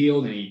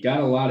downfield, and he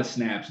got a lot of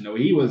snaps. Him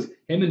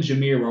and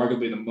Jameer were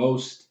arguably the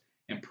most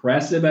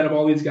impressive out of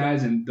all these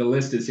guys, and the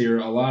list is here.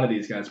 A lot of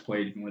these guys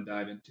played if you want to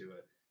dive into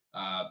it.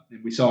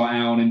 And we saw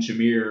Allen and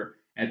Jameer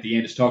at the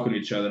end just talking to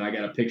each other, and I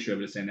got a picture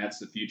of it saying that's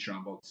the future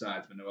on both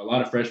sides. But no, a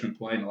lot of freshmen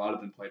played, and a lot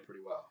of them played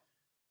pretty well.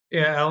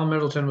 Yeah, Alan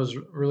Middleton was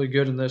really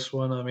good in this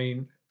one. I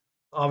mean,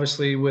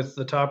 obviously with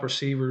the top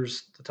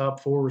receivers, the top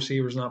four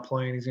receivers not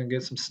playing, he's going to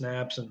get some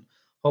snaps, and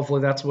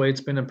hopefully that's the way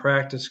it's been in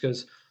practice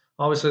because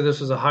obviously this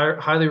was a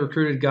highly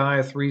recruited guy,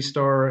 a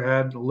 3-star,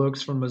 had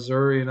looks from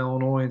Missouri and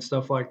Illinois and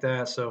stuff like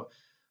that. So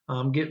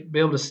be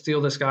able to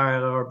steal this guy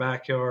out of our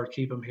backyard,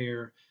 keep him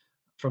here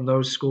from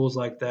those schools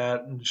like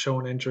that and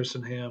showing interest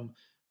in him.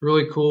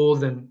 Really cool.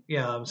 Then,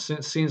 yeah,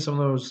 seeing some of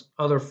those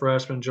other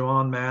freshmen,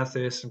 Jawan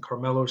Mathis and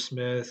Carmelo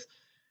Smith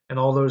and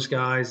all those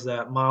guys,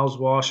 that Miles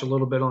Wash a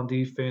little bit on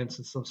defense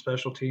and some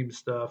special team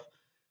stuff.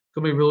 It's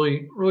going to be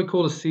really, really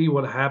cool to see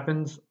what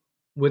happens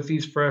with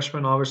these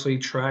freshmen, obviously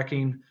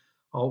tracking.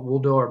 We'll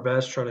do our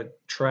best, try to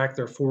track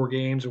their 4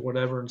 games or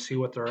whatever and see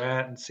what they're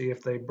at and see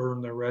if they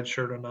burn their red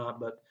shirt or not.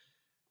 But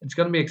it's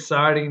going to be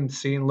exciting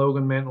seeing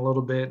Logan Minton a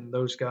little bit and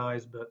those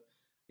guys. But,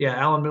 yeah,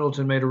 Alan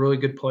Middleton made a really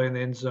good play in the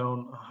end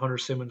zone. Hunter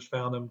Simmons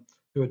found him,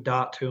 threw a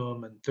dot to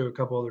him, and threw a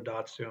couple other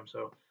dots to him.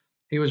 So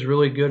he was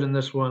really good in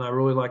this one. I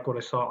really like what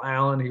I saw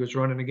Allen. He was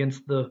running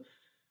against the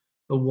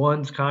the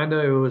ones kind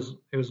of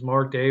it was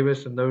Mark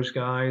Davis and those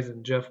guys,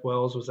 and Jeff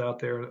Wells was out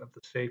there at the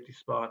safety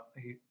spot.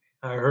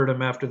 I heard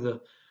him after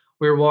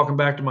we were walking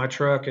back to my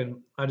truck,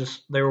 and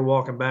they were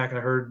walking back, and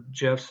I heard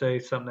Jeff say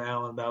something to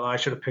Allen about I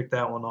should have picked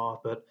that one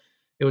off, but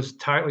it was a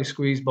tightly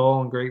squeezed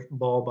ball and great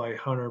ball by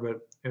Hunter,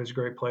 but it was a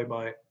great play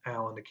by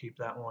Allen to keep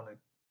that one and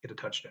get a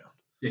touchdown.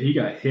 Yeah, he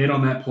got hit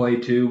on that play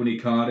too when he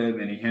caught it,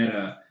 and he had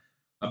a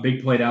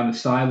big play down the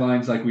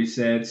sidelines, like we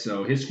said.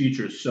 So his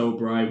future is so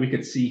bright. We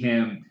could see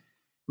him.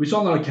 We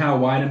saw a lot of Cal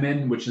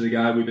Weideman, which is a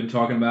guy we've been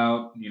talking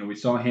about. We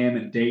saw him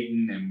in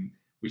Dayton, and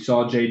we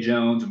saw Jay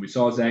Jones, and we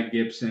saw Zach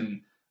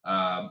Gibson,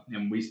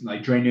 and we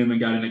like Dre Newman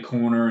got in the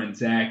corner, and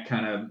Zach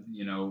kind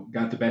of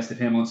got the best of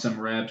him on some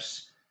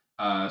reps.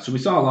 So we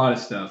saw a lot of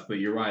stuff. But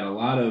you're right, a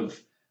lot of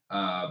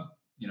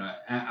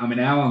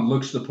Allen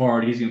looks the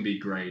part. He's going to be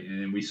great. And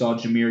then we saw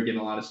Jameer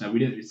getting a lot of snaps. We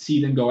didn't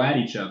see them go at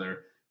each other,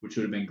 which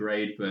would have been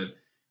great. But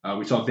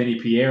we saw Vinny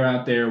Pierre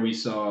out there. We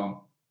saw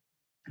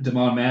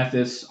Damon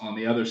Mathis on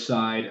the other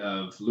side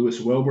of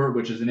Lewis Wilbert,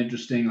 which is an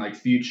interesting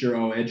future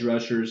edge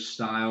rushers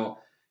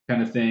style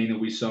kind of thing that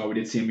we saw. We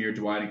did see Amir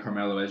Dwight and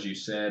Carmelo, as you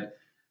said.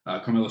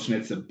 Carmelo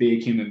Smith's a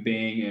big human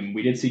being, and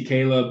we did see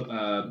Caleb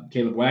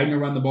Wagner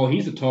run the ball.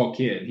 He's a tall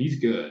kid. He's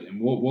good,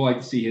 and we'll like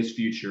to see his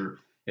future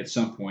at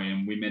some point.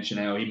 And we mentioned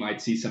how he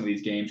might see some of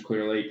these games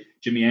clearly.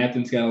 Jimmy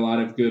Athens got a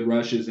lot of good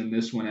rushes in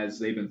this one as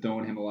they've been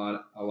throwing him a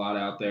lot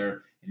out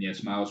there. And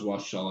yes, Miles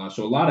Washtenaw.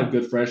 So a lot of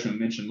good freshmen.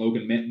 Mentioned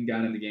Logan Minton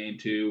got in the game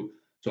too.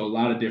 So a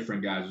lot of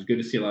different guys. It was good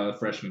to see a lot of the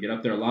freshmen get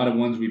up there. A lot of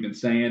ones we've been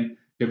saying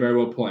could very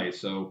well play.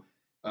 So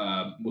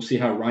we'll see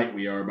how right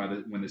we are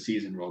when the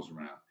season rolls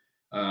around.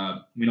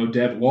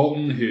 Dev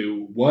Walton,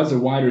 who was a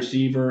wide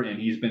receiver,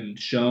 and he's been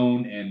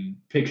shown in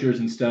pictures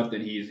and stuff that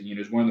he's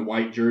wearing the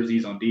white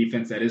jerseys on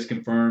defense. That is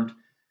confirmed.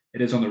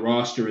 It is on the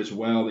roster as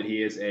well that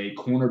he is a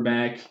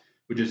cornerback,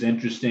 which is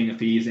interesting if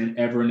he's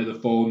ever into the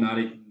fold, not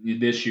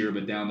this year,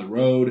 but down the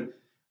road.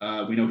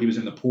 We know he was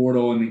in the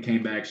portal and then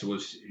came back, so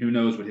who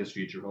knows what his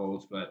future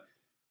holds. But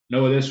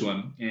know this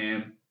one,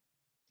 and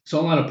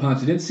saw a lot of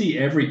punts. We didn't see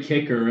every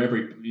kicker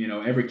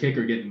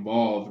get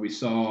involved. We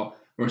saw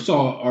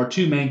our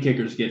two main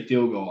kickers get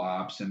field goal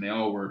ops, and they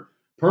all were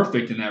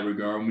perfect in that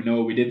regard.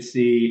 And we did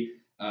see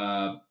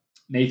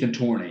Nathan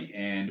Torney,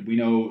 and we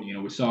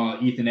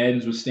saw Ethan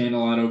Edens was staying a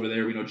lot over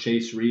there. We know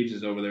Chase Reeves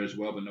is over there as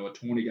well, but Noah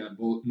Torney got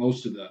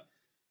most of the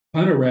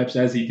punter reps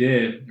as he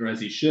did or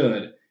as he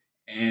should.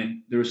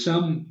 And there were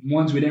some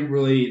ones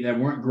that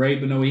weren't great,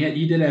 but no,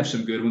 he did have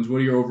some good ones. What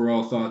are your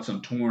overall thoughts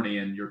on Torney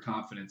and your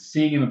confidence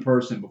seeing him in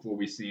person before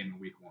we see him in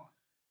week one?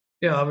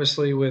 Yeah,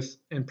 obviously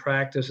in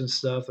practice and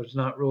stuff, there's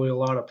not really a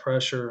lot of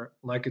pressure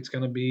like it's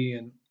going to be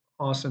in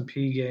Austin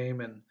P game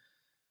and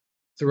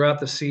throughout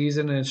the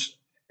season. It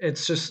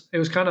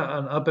was kind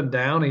of an up and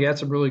down. He had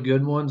some really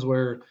good ones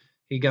where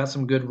he got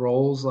some good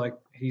rolls, like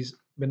he's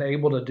been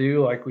able to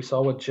do, like we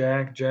saw with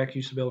Jack. Jack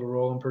used to be able to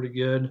roll him pretty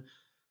good.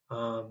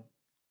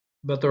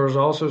 But there was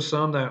also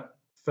some that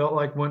felt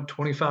like went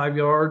 25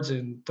 yards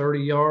and 30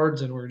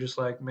 yards, and we're just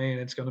like, man,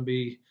 it's going to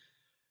be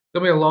a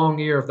long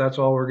year if that's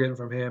all we're getting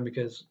from him,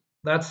 because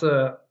that's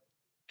a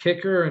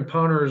kicker and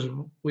punters.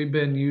 We've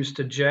been used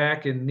to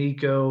Jack and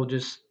Nico,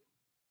 just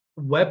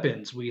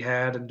weapons we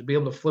had, and to be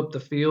able to flip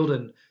the field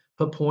and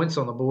put points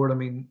on the board. I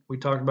mean, we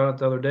talked about it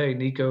the other day.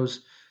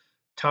 Nico's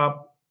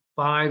top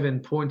 5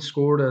 in points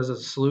scored as a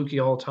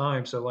Saluki all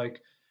time. So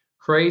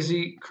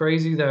crazy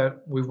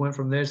that we went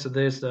from this to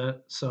this,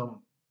 that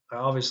some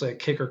obviously a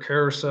kicker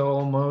carousel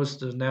almost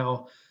to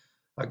now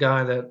a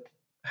guy that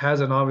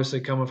hasn't obviously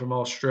coming from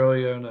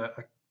Australia and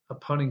a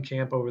punting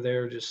camp over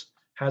there, just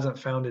hasn't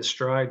found his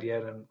stride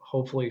yet, and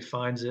hopefully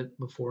finds it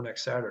before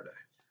next Saturday.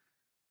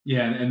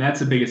 Yeah, and that's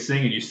the biggest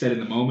thing. And you said in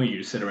the moment, you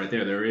just said it right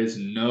there. There is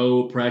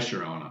no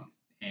pressure on him,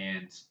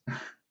 and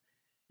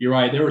you're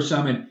right. There were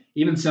some, and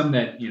even some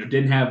that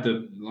didn't have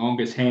the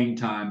longest hang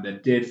time,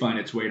 that did find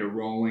its way to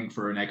rolling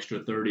for an extra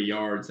 30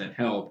 yards that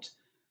helped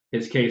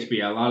his case.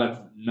 Be a lot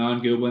of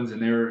non-good ones,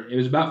 and it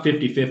was about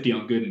 50-50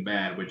 on good and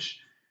bad, which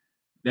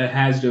that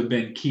has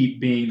to keep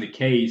being the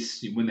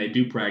case when they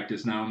do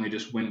practice, not only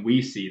just when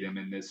we see them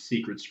in this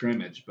secret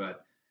scrimmage,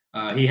 but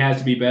he has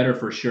to be better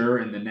for sure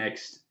in the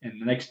next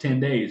 10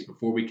 days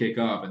before we kick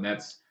off, and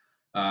that's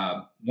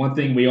one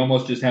thing we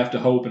almost just have to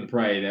hope and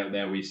pray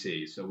that we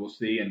see. So we'll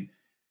see, and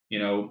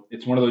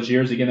it's one of those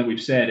years again that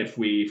we've said if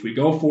we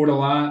go for it a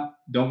lot,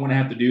 don't want to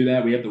have to do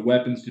that. We have the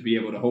weapons to be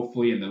able to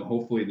hopefully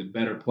the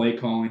better play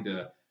calling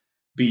to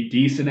be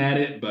decent at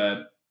it,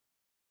 but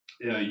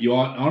you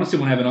honestly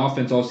want to have an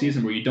offense all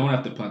season where you don't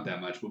have to punt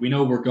that much, but we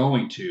know we're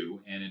going to,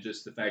 and it's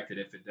just the fact that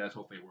if it does,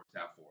 hopefully it works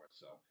out for us.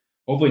 So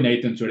hopefully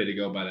Nathan's ready to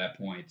go by that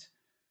point.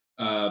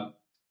 Now,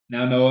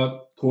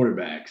 Noah,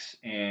 quarterbacks,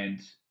 and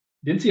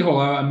didn't see a whole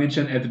lot. I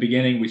mentioned at the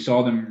beginning we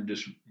saw them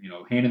just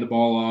handing the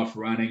ball off,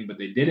 running, but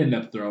they did end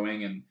up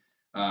throwing, and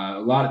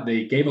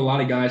they gave a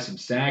lot of guys some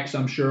sacks.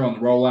 I'm sure on the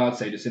rollouts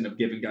they just end up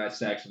giving guys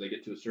sacks so they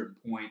get to a certain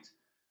point.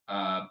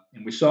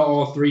 And we saw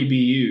all three be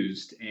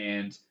used,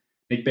 and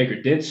Nick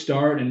Baker did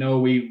start, and he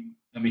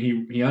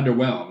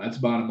underwhelmed. That's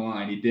bottom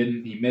line.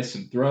 He missed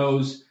some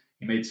throws.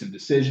 He made some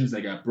decisions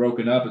that got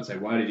broken up and say,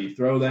 why did he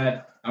throw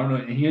that? I don't know.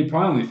 And he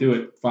probably only threw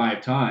it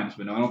 5 times,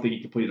 but no, I don't think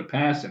he completed a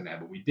pass in that.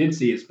 But we did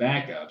see his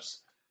backups,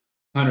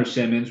 Hunter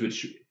Simmons,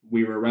 which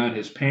we were around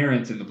his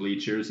parents in the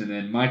bleachers, and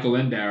then Michael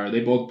Lindauer.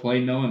 They both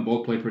played no and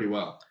both played pretty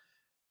well.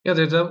 Yeah,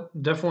 they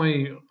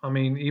definitely. I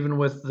mean, even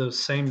with the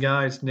same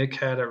guys Nick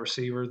had at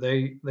receiver,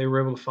 they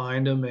were able to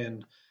find him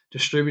and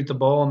distribute the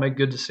ball and make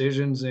good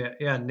decisions. And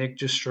yeah, Nick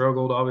just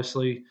struggled.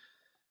 Obviously,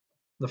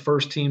 the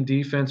first team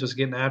defense was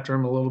getting after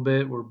him a little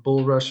bit. We're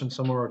bull rushing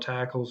some of our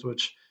tackles,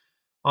 which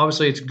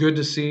obviously it's good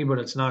to see, but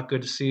it's not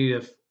good to see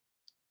if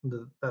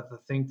that they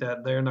think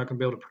that they're not going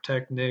to be able to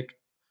protect Nick.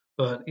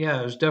 But yeah,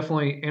 it was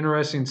definitely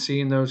interesting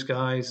seeing those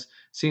guys,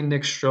 seeing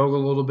Nick struggle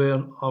a little bit.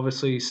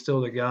 Obviously, he's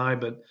still the guy,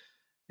 but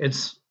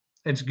it's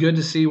it's good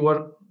to see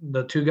what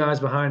the two guys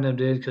behind him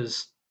did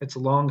because it's a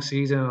long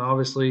season, and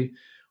obviously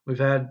we've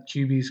had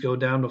QBs go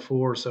down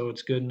before, so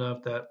it's good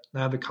enough that I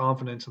have the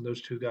confidence in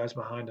those two guys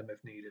behind him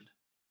if needed.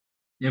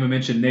 Yeah, I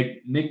mentioned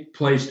Nick. Nick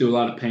plays through a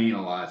lot of pain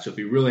a lot, so if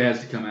he really has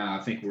to come out,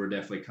 I think we're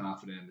definitely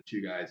confident in the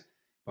two guys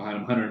behind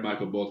him. Hunter and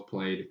Michael both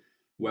played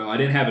well. I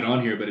didn't have it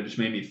on here, but it just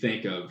made me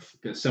think of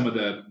because some of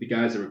the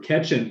guys that were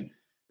catching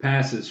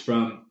passes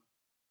from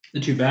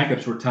the two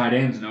backups were tight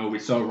ends. We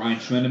saw Ryan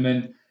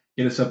Schwindeman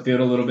get us upfield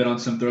a little bit on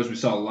some throws. We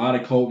saw a lot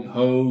of Colton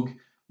Hogue,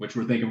 which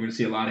we're thinking we're going to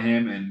see a lot of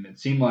him. And it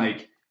seemed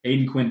like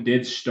Aiden Quinn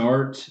did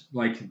start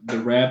like the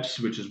reps,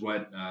 which is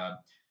what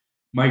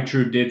Mike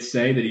True did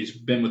say that he's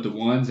been with the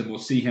ones, and we'll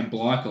see him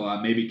block a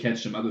lot, maybe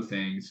catch some other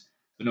things.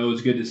 But no, it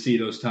was good to see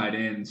those tight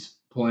ends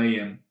play.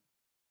 And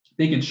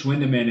thinking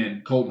Schwindeman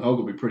and Colton Hogue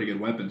will be pretty good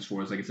weapons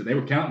for us. Like I said, they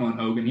were counting on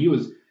Hogue, and he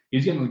was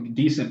getting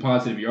decent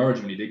positive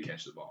yards when he did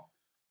catch the ball.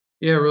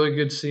 Yeah, really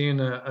good seeing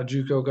a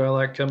JUCO guy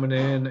like coming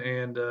in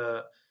and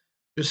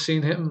just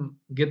seeing him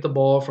get the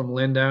ball from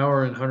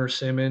Lindauer and Hunter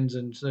Simmons,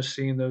 and just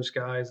seeing those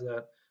guys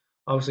that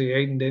obviously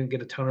Aiden didn't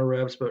get a ton of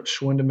reps, but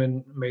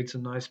Schwindeman made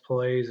some nice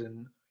plays,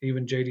 and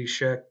even JD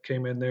Sheck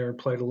came in there and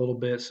played a little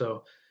bit.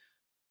 So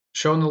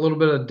showing a little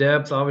bit of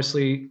depth.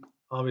 Obviously,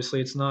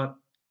 it's not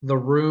the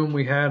room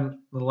we had in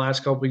the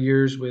last couple of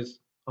years with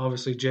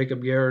obviously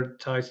Jacob Garrett,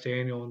 Ty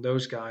Daniel, and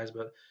those guys,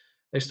 but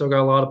they still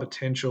got a lot of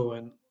potential,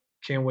 and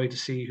can't wait to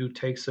see who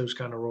takes those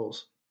kind of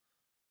roles.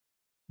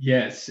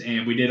 Yes,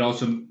 and we did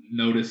also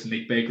notice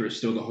Nick Baker is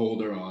still the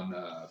holder on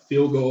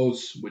field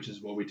goals, which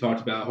is what we talked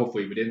about.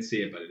 Hopefully, we didn't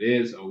see it, but it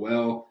is. Oh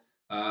well.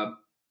 Uh,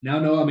 Now,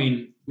 no, I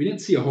mean, we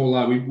didn't see a whole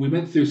lot. We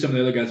went through some of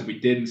the other guys that we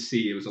didn't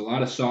see. It was a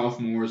lot of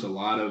sophomores, a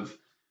lot of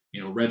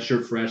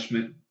redshirt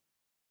freshmen.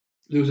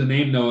 There was a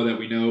name Noah that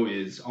we know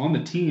is on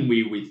the team.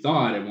 We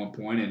thought at one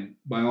point, and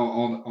by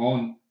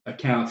all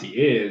accounts, he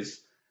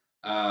is.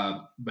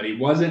 But he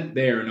wasn't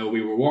there. No,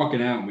 we were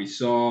walking out and we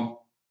saw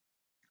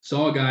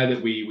a guy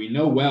that we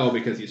know well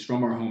because he's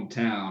from our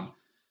hometown.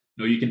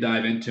 No, you can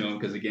dive into him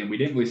because again, we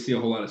didn't really see a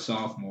whole lot of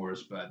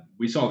sophomores, but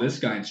we saw this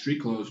guy in street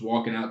clothes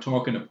walking out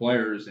talking to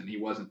players, and he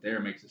wasn't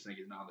there. Makes us think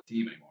he's not on the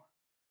team anymore.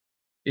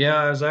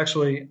 Yeah,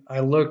 I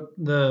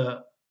looked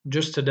the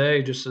just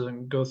today just to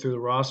go through the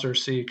roster,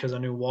 see because I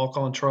knew walk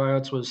on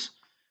tryouts was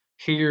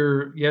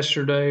here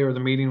yesterday or the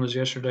meeting was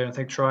yesterday. I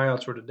think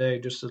tryouts were today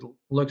just to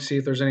look see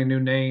if there's any new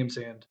names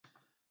and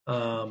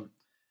um,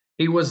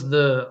 he was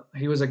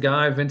a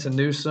guy Vincent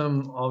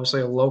Newsom,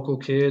 obviously a local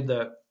kid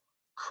that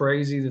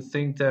crazy to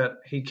think that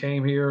he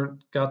came here,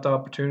 got the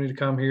opportunity to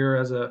come here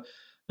as a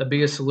to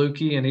be a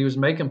Saluki, and he was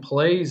making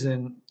plays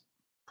in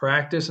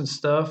practice and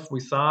stuff.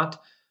 We thought,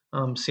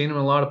 seen him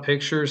in a lot of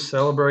pictures,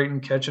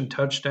 celebrating, catching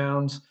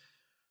touchdowns.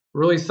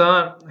 Really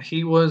thought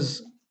he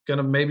was going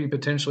to maybe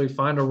potentially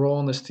find a role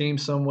in this team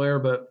somewhere,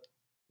 but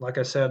like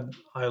I said,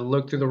 I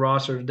looked through the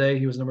roster today.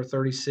 He was number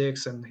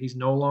 36, and he's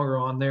no longer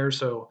on there.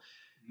 So,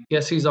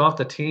 guess he's off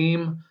the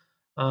team.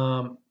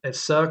 It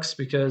sucks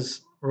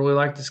because I really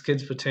like this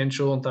kid's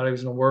potential and thought he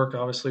was going to work.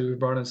 Obviously, we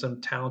brought in some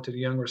talented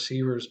young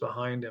receivers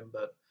behind him,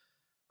 but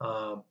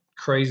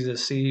crazy to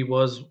see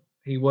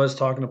he was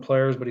talking to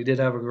players, but he did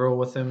have a girl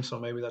with him, so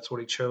maybe that's what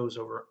he chose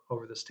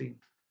over this team.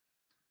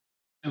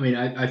 I mean,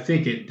 I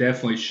think it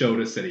definitely showed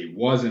us that he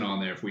wasn't on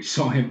there if we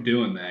saw him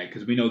doing that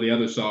because we know the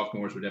other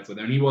sophomores were definitely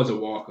there, and he was a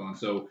walk on.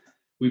 So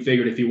we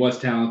figured if he was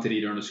talented,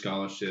 he'd earn a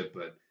scholarship.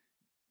 But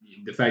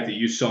the fact that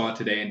you saw it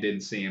today and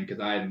didn't see him because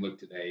I hadn't looked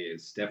today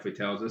is definitely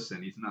tells us,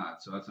 and he's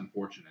not. So that's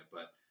unfortunate.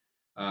 But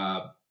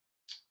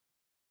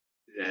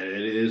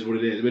it is what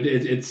it is. But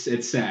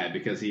it's sad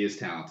because he is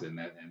talented,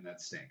 and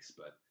that stinks.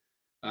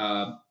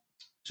 But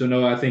so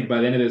no, I think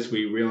by the end of this,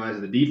 we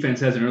realized that the defense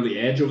has an early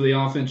edge over the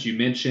offense. You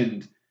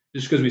mentioned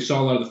just because we saw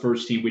a lot of the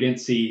first team, we didn't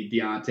see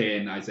Deontay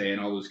and Isaiah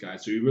and all those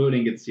guys, so we really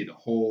didn't get to see the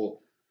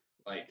whole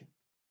like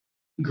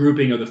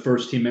grouping of the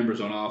first team members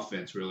on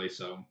offense, really.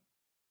 So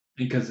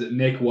because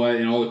Nick was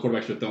and all the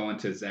quarterbacks were throwing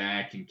to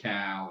Zach and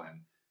Cal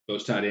and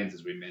those tight ends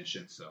as we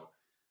mentioned.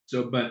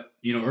 But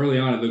early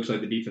on, it looks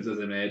like the defense has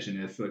an edge,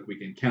 and I feel like we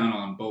can count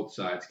on both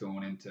sides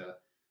going into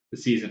the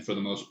season for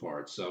the most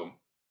part. So.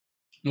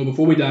 No,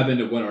 before we dive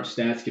into what our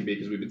stats can be,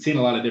 because we've been seeing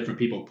a lot of different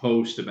people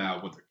post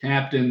about what their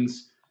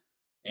captains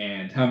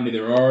and how many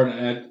there are.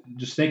 And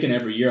just thinking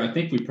every year, I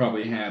think we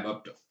probably have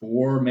up to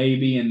 4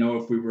 maybe, and know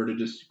if we were to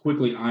just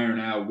quickly iron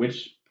out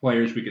which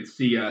players we could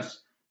see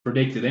us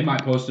predicted. They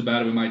might post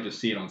about it, we might just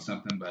see it on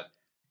something, but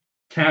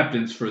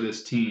captains for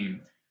this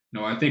team.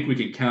 No, I think we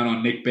can count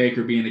on Nick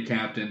Baker being the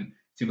captain.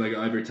 Seems like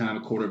every time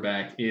a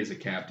quarterback is a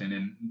captain,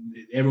 and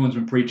everyone's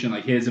been preaching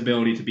like his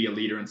ability to be a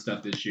leader and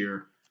stuff this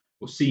year.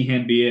 We'll see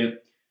him be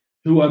it.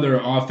 Who other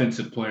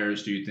offensive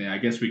players do you think? I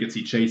guess we could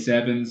see Chase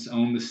Evans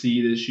on the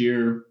C this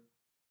year.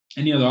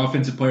 Any other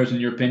offensive players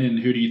in your opinion?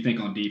 And who do you think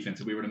on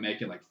defense if we were to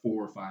make it like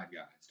 4 or 5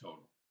 guys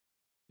total?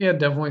 Yeah,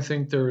 definitely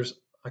think there's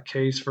a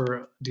case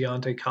for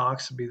Deontay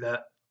Cox to be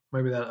that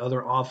maybe that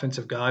other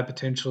offensive guy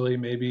potentially,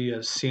 maybe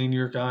a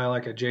senior guy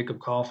like a Jacob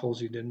Koffels.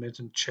 You did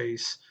mention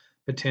Chase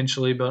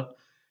potentially, but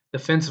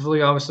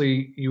defensively,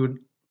 obviously, you would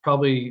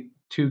probably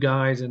two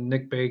guys in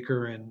Nick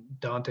Baker and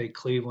Dante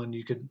Cleveland.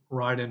 You could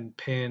ride and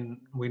pin.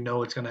 We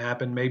know it's going to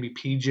happen. Maybe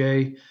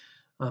PJ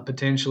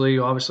potentially.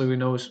 Obviously, we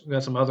know we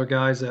got some other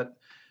guys that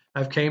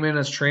have came in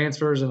as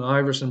transfers, and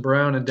Iverson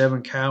Brown and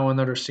Devin Cowan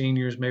that are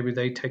seniors. Maybe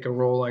they take a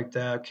role like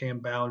that. Cam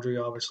Boundary,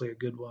 obviously a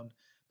good one,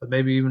 but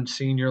maybe even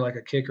senior like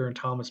a kicker and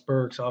Thomas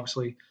Burks.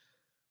 Obviously,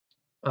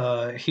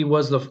 he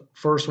was the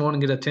first one to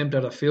get attempt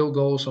at a field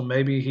goal, so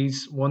maybe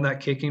he's won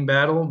that kicking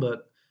battle.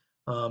 But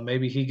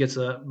maybe he gets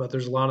a. But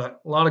there's a lot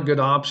of good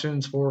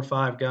options. 4 or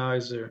 5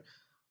 guys. There,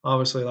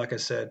 obviously, like I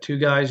said, 2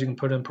 guys you can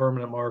put in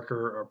permanent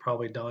marker are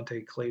probably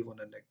Dante Cleveland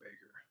and Nick Baker.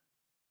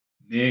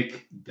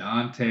 Nick,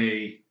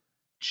 Dante,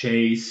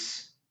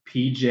 Chase,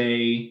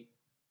 PJ,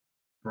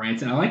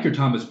 Branson. I like your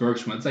Thomas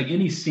Burks one. It's like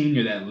any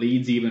senior that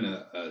leads even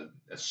a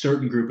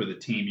certain group of the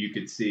team you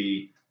could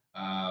see.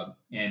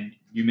 And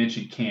you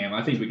mentioned Cam.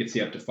 I think we could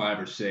see up to 5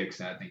 or 6.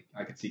 And I think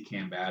I could see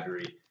Cam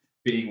Battery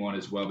being one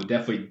as well, but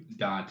definitely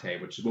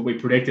Dante, which is what we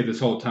predicted this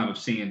whole time of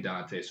seeing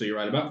Dante. So you're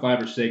right, about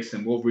 5 or 6,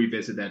 and we'll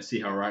revisit that, see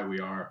how right we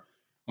are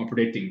on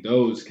predicting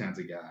those kinds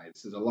of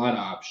guys. There's a lot of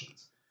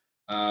options.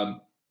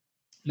 Um,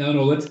 no,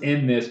 let's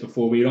end this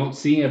before we don't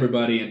see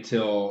everybody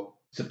until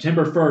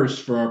September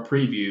 1st for our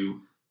preview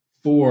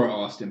for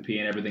Austin P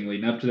and everything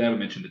leading up to that. We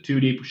mentioned the 2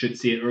 deep. We should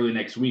see it early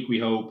next week, we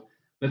hope.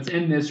 Let's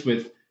end this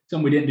with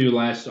something we didn't do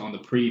last on the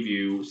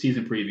preview,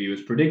 season preview,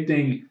 is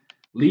predicting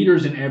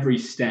leaders in every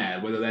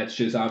stat, whether that's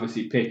just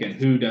obviously picking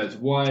who does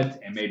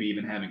what and maybe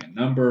even having a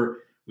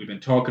number. We've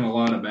been talking a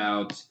lot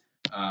about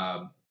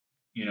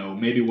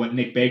maybe what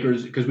Nick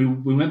Baker's, because we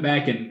went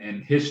back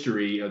in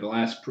history of the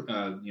last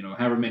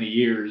however many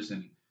years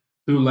and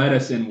who led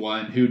us in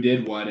what, who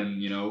did what,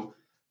 and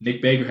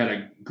Nick Baker had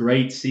a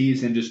great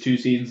season just 2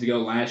 seasons ago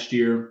last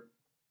year.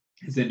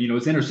 His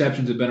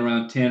interceptions have been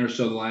around 10 or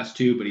so the last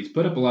 2, but he's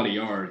put up a lot of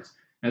yards.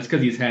 That's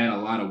because he's had a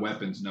lot of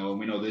weapons, Noah. And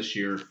we know this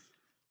year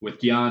with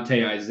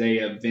Deontay,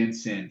 Isaiah,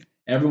 Vincent,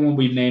 everyone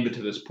we've named it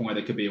to this point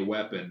that could be a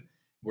weapon.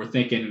 We're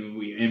thinking,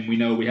 we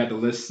know we have the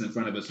lists in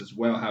front of us as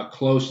well, how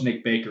close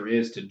Nick Baker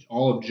is to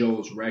all of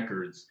Joel's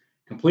records.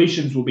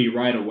 Completions will be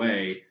right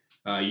away.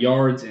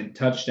 Yards and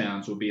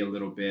touchdowns will be a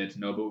little bit.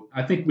 No, but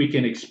I think we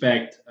can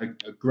expect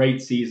a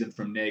great season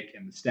from Nick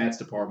in the stats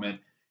department.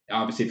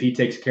 Obviously, if he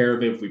takes care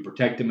of it, if we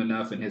protect him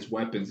enough and his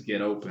weapons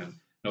get open,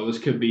 no, this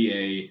could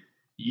be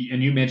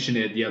and you mentioned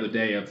it the other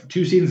day. Of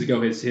 2 seasons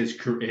ago,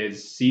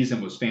 his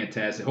season was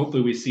fantastic.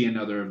 Hopefully, we see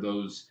another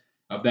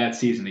of that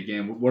season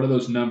again. What are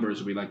those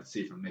numbers we'd like to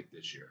see from Nick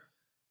this year?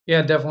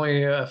 Yeah,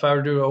 definitely. If I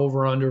were to do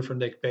over under for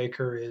Nick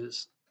Baker,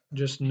 is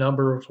just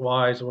numbers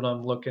wise, what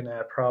I'm looking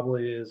at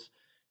probably is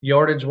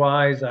yardage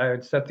wise. I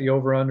would set the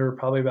over under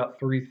probably about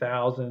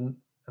 3,000,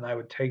 and I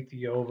would take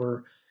the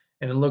over.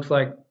 And it looks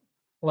like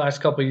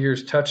last couple of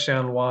years,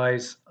 touchdown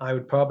wise, I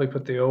would probably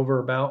put the over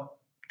about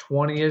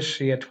 20 ish.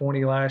 He had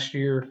 20 last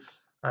year,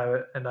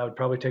 and I would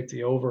probably take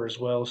the over as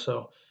well.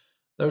 So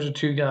those are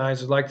 2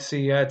 guys I'd like to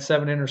see. I had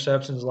 7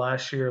 interceptions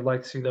last year. I'd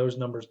like to see those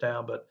numbers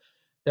down, but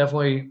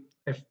definitely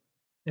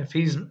if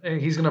he's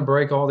going to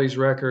break all these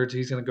records,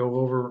 he's going to go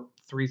over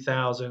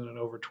 3,000 and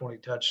over 20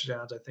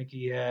 touchdowns. I think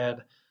he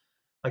had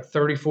like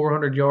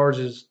 3,400 yards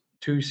is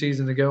 2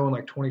 seasons ago and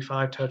like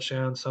 25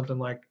 touchdowns, something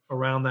like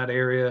around that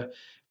area. If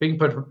he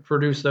can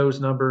produce those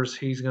numbers,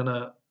 he's going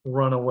to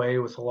run away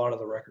with a lot of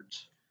the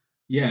records.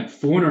 Yeah, and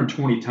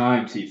 420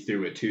 times he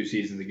threw it 2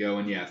 seasons ago,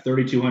 and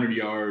 3,200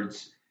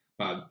 yards,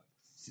 about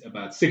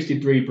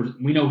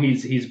 63%. We know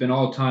he's been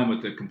all time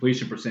with the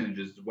completion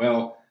percentages as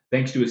well.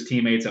 Thanks to his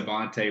teammates,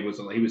 Avante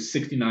he was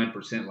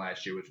 69%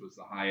 last year, which was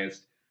the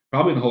highest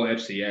probably in the whole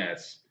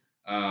FCS.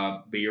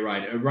 But you're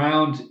right,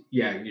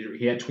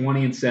 he had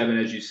 20 and 7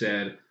 as you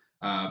said,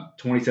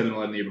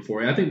 27-11 the year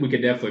before. I think we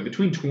could definitely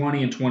between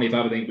 20 and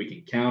 25. I think we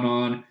can count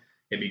on.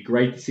 It'd be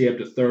great to see up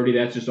to 30.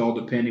 That's just all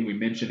depending. We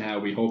mentioned how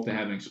we hope to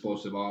have an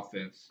explosive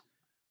offense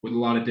with a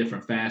lot of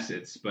different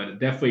facets, but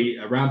definitely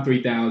around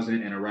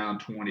 3,000 and around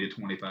 20 to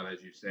 25,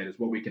 as you said, is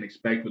what we can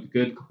expect with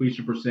good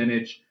completion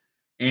percentage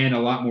and a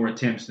lot more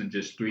attempts than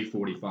just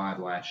 345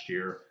 last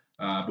year.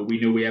 But we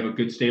know we have a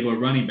good stable of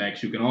running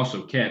backs who can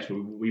also catch.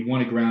 We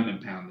want to ground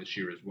and pound this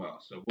year as well.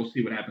 So we'll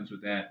see what happens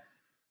with that.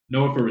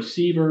 Noah, for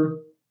receiver,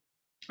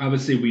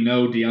 Obviously, we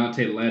know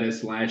Deontay led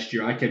us last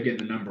year. I kept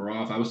getting the number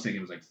off. I was thinking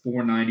it was like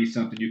 490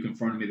 something. You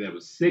confirmed me that it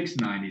was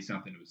 690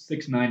 something. It was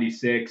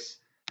 696.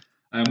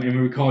 And we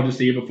recall just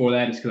the year before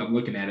that, just because I'm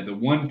looking at it, the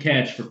one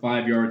catch for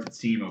 5 yards at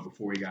SEMO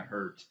before he got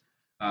hurt.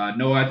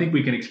 No, I think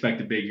we can expect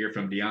a big year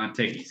from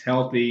Deontay. He's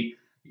healthy.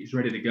 He's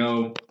ready to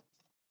go.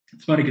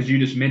 It's funny because you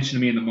just mentioned to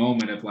me in the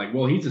moment of like,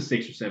 well, he's a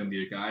 6 or 7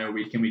 year guy.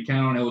 Can we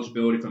count on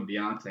eligibility from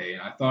Deontay?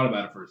 And I thought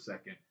about it for a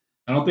second.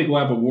 I don't think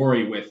we'll have a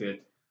worry with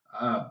it.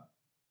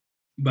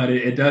 But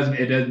it does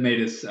make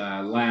us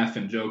laugh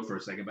and joke for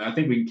a second. But I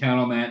think we can count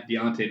on that.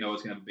 Deontay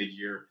Noah's gonna have a big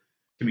year.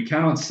 Can we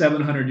count on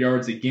 700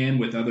 yards again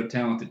with other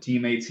talented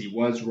teammates? He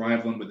was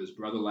rivaling with his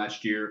brother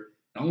last year.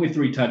 Only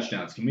 3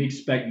 touchdowns. Can we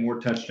expect more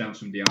touchdowns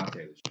from Deontay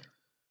this year?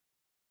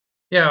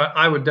 Yeah,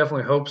 I would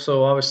definitely hope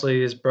so.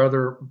 Obviously, his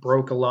brother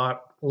broke a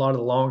lot of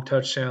the long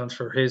touchdowns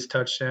for his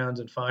touchdowns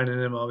and finding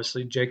him.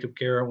 Obviously, Jacob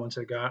Garrett, once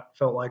it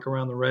felt like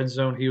around the red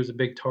zone, he was a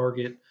big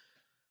target.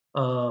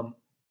 Um,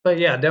 but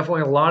yeah,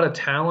 definitely a lot of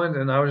talent.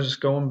 And I was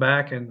just going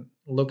back and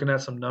looking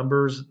at some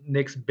numbers.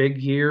 Nick's big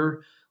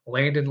year.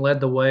 Landon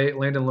led the way.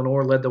 Landon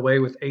Lenore led the way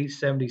with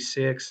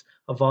 876.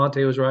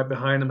 Avante was right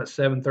behind him at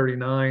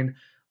 739.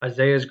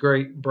 Isaiah's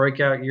great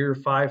breakout year,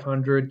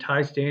 500.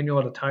 Tice Daniel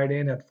at a tight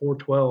end at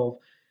 412.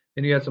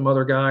 Then you had some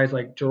other guys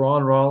like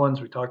Jerron Rollins.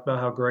 We talked about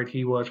how great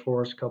he was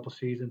for us a couple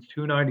seasons,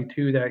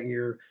 292 that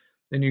year.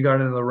 Then you got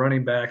into the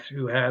running backs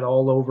who had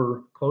all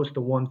over close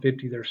to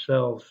 150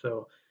 themselves.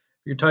 So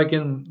you're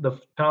taking the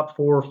top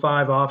 4 or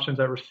 5 options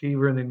at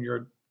receiver, and then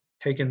you're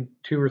taking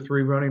 2 or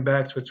 3 running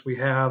backs, which we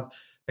have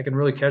that can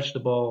really catch the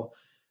ball.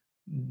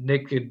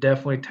 Nick could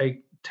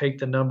definitely take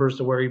the numbers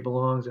to where he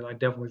belongs, and I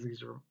definitely think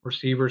these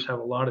receivers have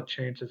a lot of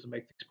chances to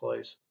make these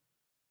plays.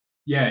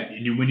 Yeah,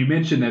 and when you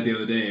mentioned that the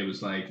other day, it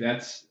was like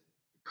that's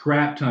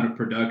crap ton of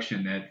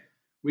production that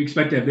we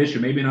expect to have this year.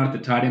 Maybe not at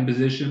the tight end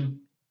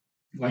position,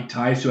 like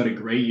Tice, who had a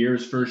great year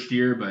his first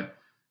year, but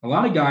a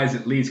lot of guys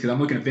at least, because I'm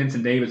looking at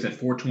Vincent Davis at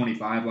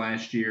 425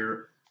 last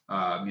year.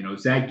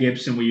 Zach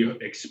Gibson, we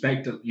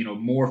expect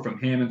more from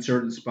him in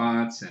certain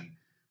spots, and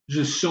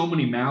there's just so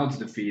many mouths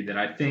to feed that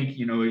I think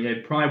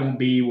it probably won't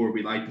be where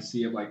we like to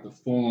see it, like the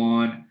full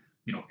on,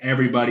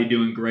 everybody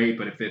doing great.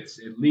 But if it's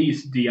at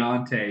least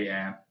Deontay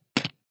at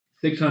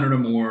 600 or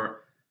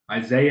more,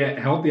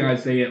 healthy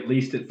Isaiah at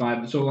least at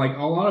 5. So like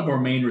a lot of our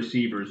main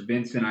receivers,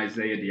 Vincent,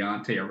 Isaiah,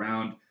 Deontay,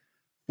 around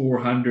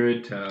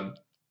 400 to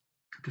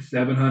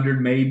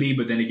 700 maybe,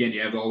 but then again,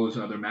 you have all those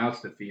other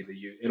mouths to feed that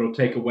it'll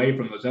take away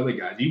from those other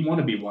guys. You want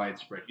to be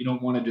widespread. You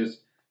don't want to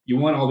you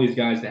want all these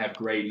guys to have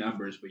great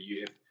numbers, but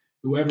if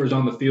whoever's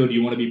on the field,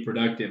 you want to be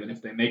productive, and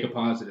if they make a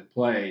positive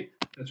play,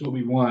 that's what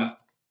we want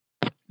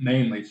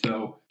mainly.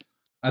 So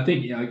I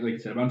think, like I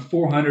said, around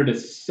 400 to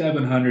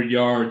 700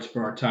 yards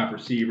for our top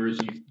receivers.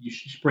 You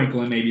should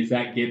sprinkle in maybe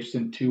Zach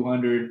Gibson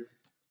 200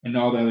 and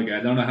all the other guys.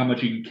 I don't know how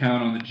much you can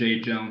count on the Jay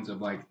Jones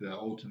of like the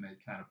ultimate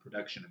kind of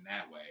production in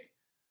that way.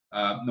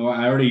 No,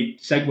 I already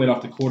segued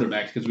off the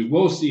quarterbacks because we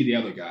will see the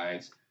other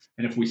guys.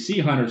 And if we see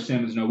Hunter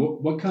Simmons,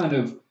 what kind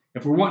of,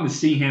 if we're wanting to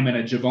see him in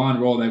a Javon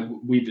role that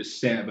we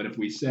just said, but if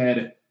we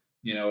said,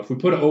 if we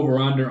put an over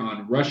under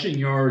on rushing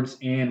yards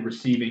and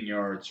receiving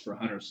yards for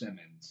Hunter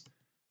Simmons,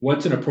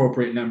 what's an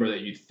appropriate number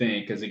that you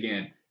think? Because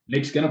again,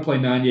 Nick's going to play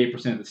 98%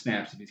 of the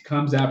snaps. If he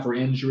comes out for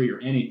injury or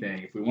anything,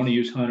 if we want to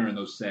use Hunter in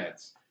those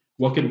sets,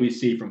 what could we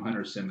see from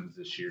Hunter Simmons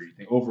this year? You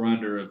think over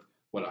under of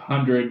what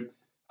 100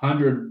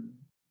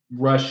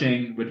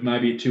 rushing, which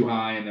might be too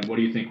high, and then what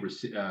do you think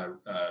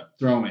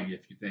throwing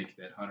if you think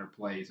that Hunter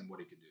plays and what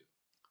he could do?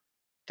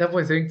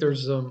 Definitely think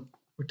there's some.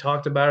 We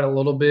talked about it a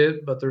little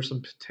bit, but there's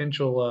some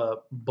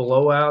potential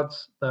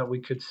blowouts that we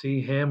could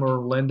see him or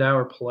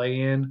Lindauer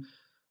play in.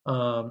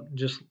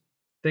 Just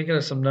thinking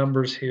of some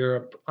numbers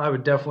here, I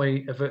would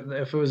definitely, if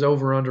it was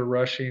over under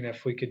rushing,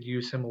 if we could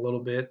use him a little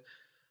bit,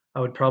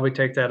 I would probably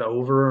take that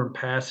over. And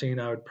passing,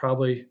 I would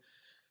probably.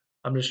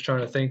 I'm just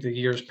trying to think the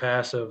years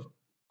past of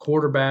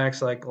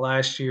quarterbacks like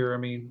last year. I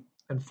mean,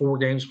 in 4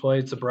 games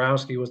played,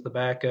 Zabrowski was the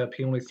backup.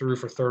 He only threw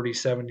for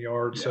 37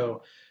 yards. Yeah.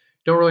 So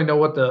don't really know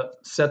what to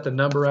set the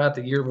number at.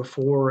 The year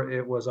before,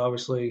 it was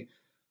obviously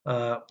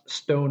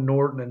Stone,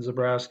 Norton, and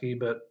Zabrowski.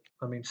 But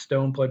I mean,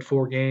 Stone played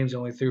 4 games,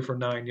 only threw for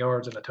 9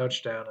 yards and a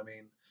touchdown. I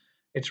mean,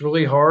 it's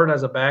really hard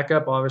as a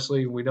backup.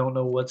 Obviously, we don't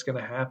know what's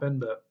going to happen,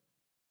 but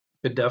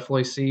could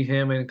definitely see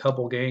him in a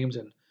couple games,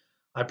 and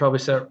I'd probably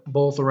set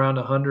both around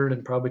 100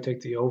 and probably take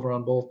the over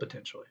on both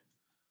potentially.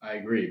 I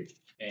agree.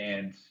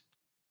 And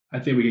I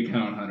think we can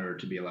count on Hunter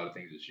to be a lot of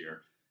things this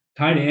year.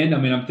 Tight end, I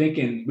mean, I'm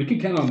thinking we can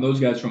count on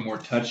those guys for more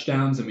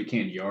touchdowns than we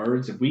can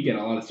yards. If we get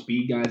a lot of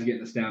speed guys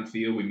getting us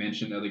downfield, we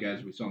mentioned the other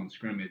guys we saw in the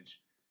scrimmage.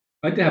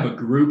 I'd like to have a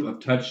group of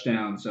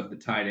touchdowns of the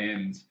tight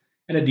ends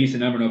at a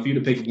decent number. Now, if you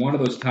had to pick one of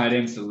those tight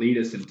ends to lead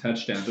us in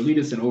touchdowns or lead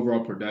us in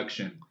overall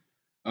production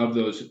of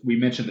those, we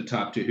mentioned the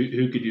top two.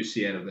 Who could you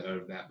see out of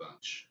that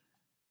bunch?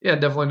 Yeah,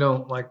 definitely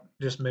don't like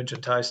just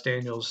mentioned Tice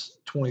Daniels'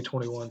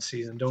 2021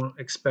 season. Don't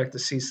expect to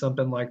see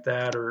something like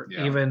that, or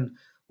even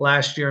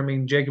last year. I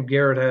mean, Jacob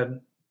Garrett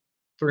had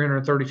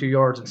 332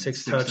 yards and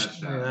 6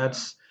 touchdowns.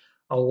 That's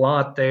a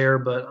lot there,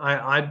 but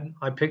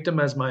I picked him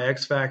as my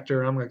X factor,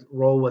 and I'm going to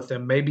roll with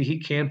him. Maybe he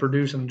can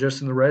produce him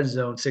just in the red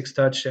zone, 6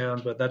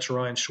 touchdowns, but that's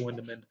Ryan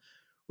Schwindeman.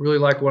 Really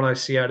like what I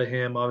see out of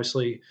him.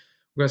 Obviously,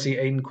 we're going to see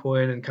Aiden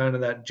Quinn and kind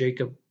of that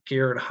Jacob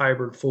Garrett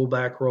hybrid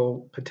fullback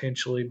role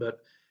potentially, but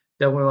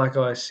definitely like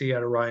what I see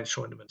out of Ryan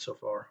Schwindeman so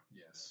far.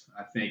 Yes,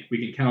 I think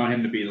we can count on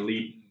him to be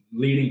the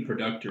leading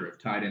productor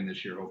of tight end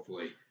this year,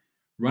 hopefully.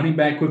 Running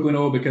back quickly,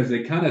 Noah, because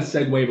they kind of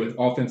segue with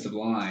offensive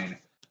line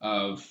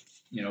of,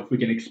 if we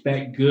can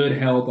expect good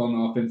health on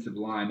the offensive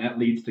line, that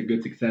leads to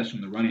good success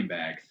from the running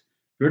backs. If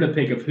you're to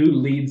pick of who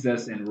leads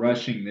us in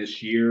rushing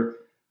this year,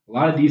 a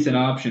lot of decent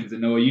options.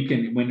 And Noah, you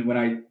can, when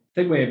I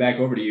segue it back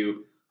over to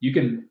you, you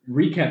can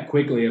recap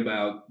quickly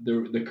about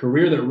the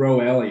career that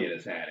Roe Elliott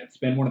has had. It's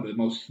been one of the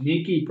most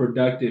sneaky,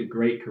 productive,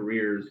 great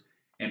careers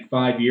in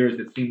 5 years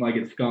that seemed like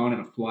it's gone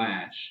in a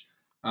flash.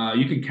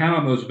 You can count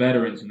on those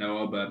veterans,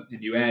 Noah, but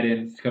if you add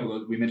in a couple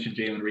of, we mentioned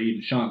Jalen Reed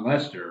and Sean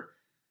Lester,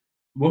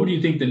 what would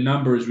you think the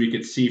numbers we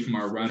could see from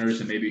our runners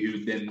and maybe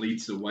who then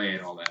leads the way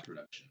in all that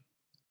production?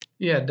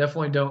 Yeah,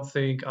 definitely don't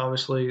think,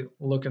 obviously,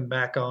 looking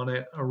back on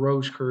it, a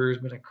Roe's career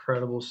has been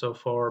incredible so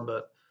far,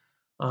 but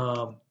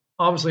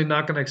obviously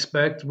not going to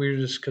expect,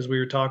 because we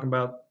were talking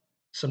about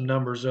some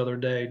numbers the other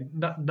day,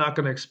 not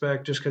going to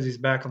expect just because he's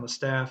back on the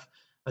staff,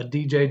 a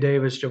DJ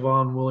Davis,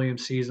 Javon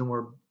Williams season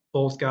where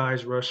both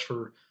guys rushed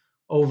for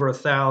over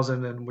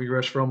 1,000 and we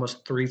rushed for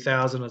almost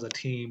 3,000 as a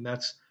team.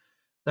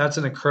 That's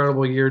an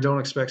incredible year. Don't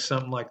expect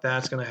something like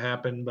that's going to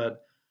happen.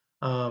 But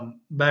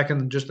back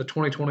in just the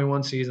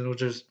 2021 season,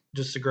 which is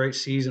just a great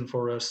season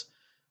for us,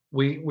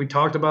 we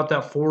talked about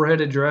that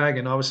four-headed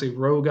dragon. Obviously,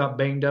 Rowe got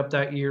banged up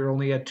that year,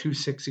 only had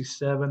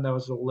 267. That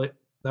was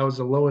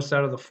the lowest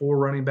out of the four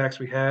running backs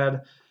we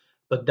had.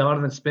 But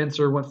Donovan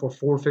Spencer went for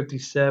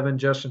 457,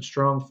 Justin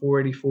Strong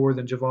 484,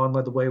 then Javon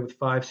led the way with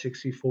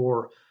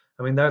 564.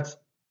 I mean, that's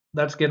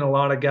getting a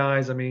lot of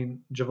guys. I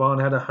mean, Javon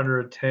had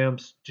 100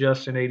 attempts,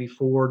 Justin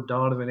 84,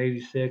 Donovan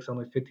 86,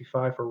 only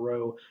 55 for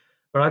Rowe.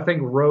 But I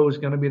think Rowe's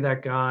going to be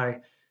that guy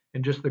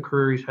and just the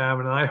career he's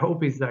having. And I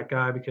hope he's that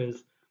guy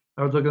because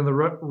I was looking at the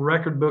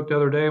record book the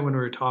other day when we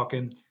were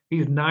talking.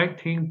 He's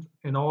 19th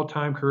in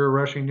all-time career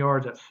rushing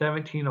yards at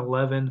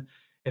 1711.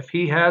 If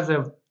he has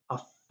a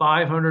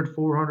 500,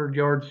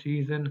 400-yard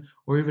season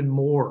or even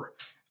more,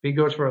 if he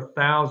goes for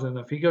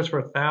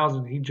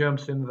 1,000, he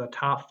jumps into the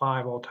top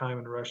 5 all time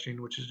in rushing,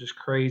 which is just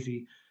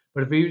crazy.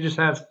 But if he just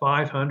has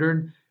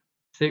 500,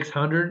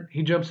 600,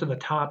 he jumps to the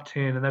top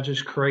 10, and that's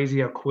just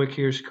crazy how quick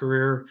his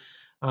career.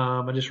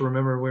 I just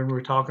remember when we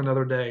were talking the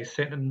other day,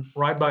 sitting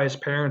right by his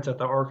parents at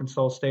the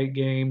Arkansas State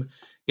game,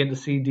 getting to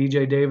see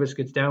DJ Davis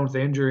gets down with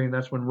injury, and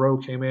that's when Rowe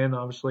came in.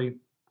 Obviously,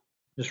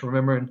 just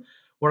remembering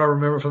what I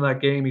remember from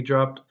that game, he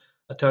dropped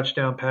a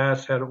touchdown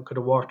pass, could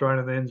have walked right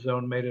in the end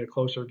zone, made it a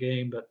closer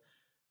game, but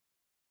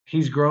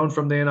he's grown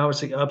from then,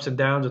 obviously ups and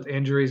downs with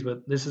injuries,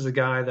 but this is a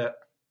guy that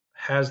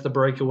has the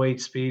breakaway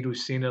speed. We've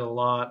seen it a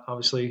lot.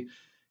 Obviously,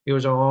 he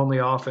was our only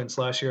offense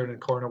last year in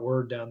Incarnate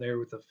Word down there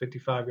with a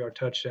 55-yard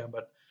touchdown,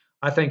 but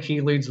I think he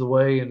leads the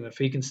way, and if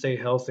he can stay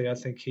healthy, I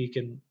think he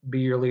can be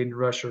your leading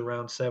rusher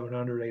around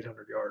 700,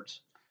 800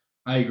 yards.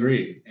 I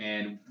agree.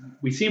 And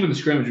we see him in the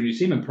scrimmage. When you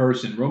see him in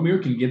person,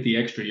 Romeo can get the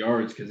extra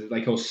yards because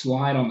like he'll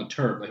slide on the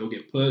turf. Like he'll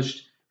get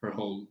pushed or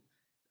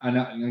I'm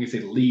not going to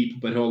say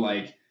leap, but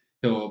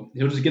he'll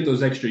just get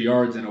those extra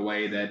yards in a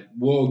way that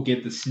will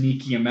get the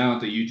sneaky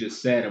amount that you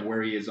just said of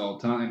where he is all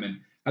time. And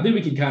I think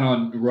we can count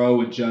on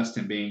Rowe and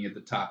Justin being at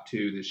the top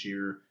 2 this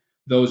year.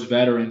 Those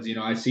veterans,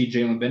 I see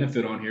Jalen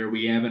Benefit on here.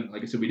 We haven't,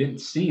 like I said, we didn't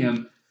see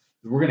him.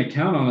 We're going to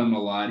count on him a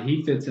lot.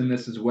 He fits in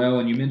this as well.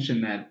 And you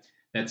mentioned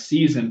that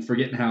season,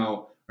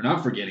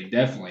 not forgetting,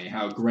 definitely,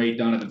 how great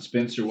Donovan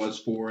Spencer was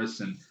for us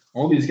and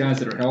all these guys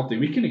that are healthy.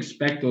 We can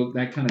expect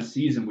that kind of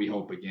season, we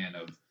hope, again,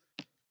 of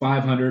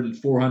 500 and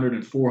 400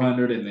 and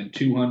 400 and then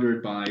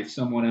 200 by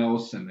someone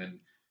else. And then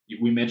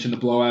we mentioned the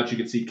blowouts. You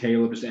could see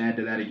Caleb just add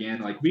to that again.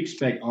 Like, we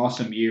expect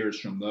awesome years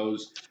from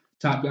those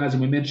top guys.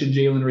 And we mentioned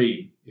Jalen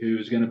Reed,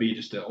 who's going to be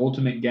just an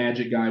ultimate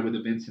gadget guy with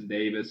the Vincent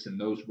Davis and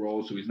those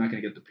roles. So he's not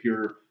going to get the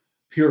pure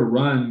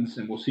runs,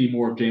 and we'll see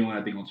more of Jalen,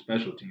 I think, on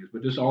special teams.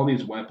 But just all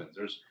these weapons,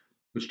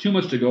 there's too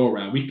much to go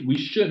around. We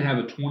should have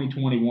a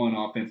 2021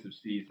 offensive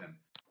season,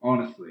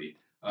 honestly,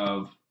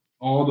 of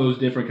all those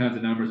different kinds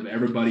of numbers of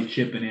everybody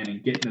chipping in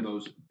and getting to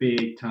those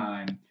big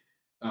time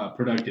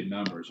productive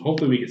numbers.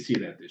 Hopefully, we can see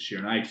that this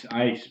year, and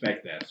I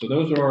expect that. So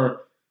those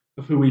are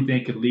who we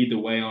think could lead the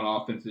way on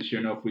offense this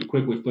year. Now, if we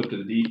quickly flip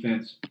to the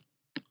defense,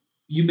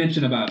 you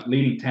mentioned about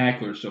leading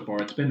tacklers so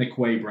far. It's been the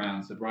Quay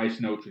Browns, the Bryce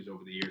Notries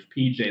over the years.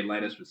 PJ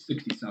led us with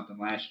 60-something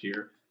last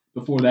year.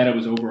 Before that, it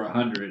was over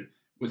 100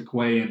 with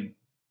Quay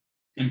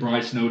and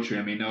Bryce Notry.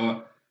 I mean,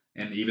 Noah,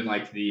 and even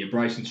like the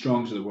Bryson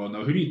Strongs of the world.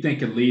 Noah, who do you think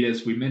could lead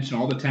us? We mentioned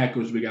all the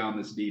tacklers we got on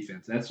this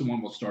defense. That's the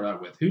one we'll start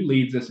out with. Who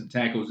leads us in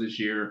tackles this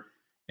year?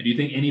 And do you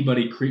think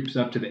anybody creeps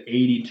up to the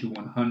 80 to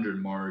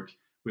 100 mark?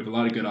 We have a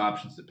lot of good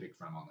options to pick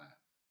from on that.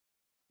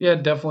 Yeah,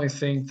 definitely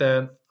think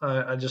that.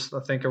 I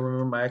think I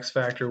remember my X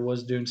factor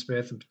was Dune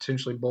Smith and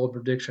potentially bold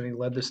prediction. He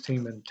led this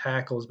team in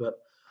tackles, but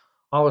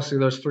obviously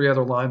those three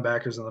other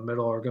linebackers in the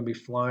middle are going to be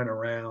flying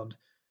around.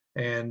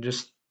 And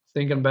just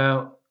thinking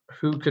about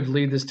who could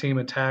lead this team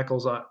in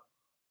tackles,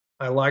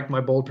 I like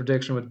my bold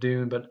prediction with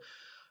Dune, but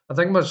I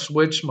think I'm going to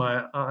switch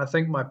my. I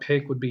think my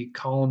pick would be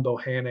Colin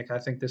Bohannick. I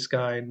think this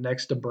guy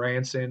next to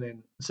Branson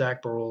and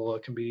Zach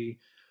Barola can be.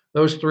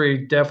 Those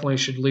three definitely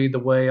should lead the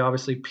way.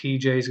 Obviously,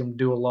 PJ is going to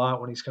do a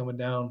lot when he's coming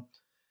down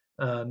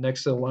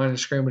next to the line of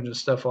scrimmage and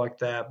stuff like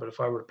that. But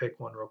if I were to pick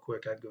one real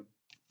quick, I'd go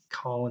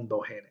Colin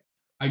Bohannick.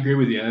 I agree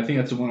with you. I think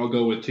that's the one I'll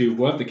go with too.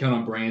 We'll have to count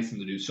on Branson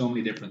to do so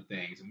many different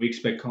things, and we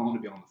expect Colin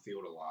to be on the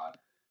field a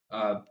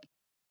lot.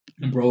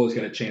 And Brola's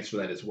got a chance for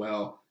that as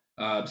well.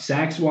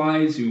 Sacks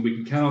wise, we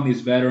can count on these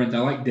veterans. I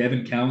like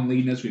Devin Cowan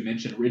leading us. We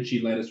mentioned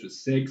Richie led us with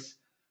 6.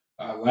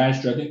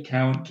 Last year, I think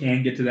Cowan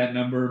can get to that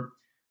number.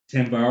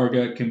 Tim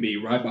Varga can be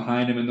right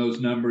behind him in those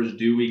numbers.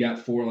 Dewey got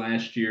 4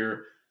 last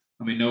year.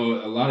 I mean,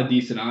 no, a lot of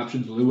decent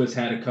options. Lewis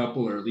had a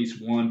couple, or at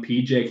least one.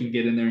 PJ can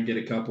get in there and get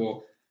a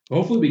couple.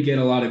 Hopefully, we get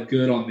a lot of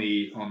good on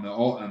the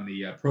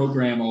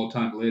program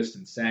all-time list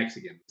and sacks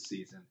again this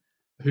season.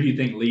 Who do you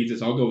think leads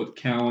us? I'll go with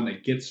Cowan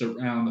that gets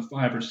around the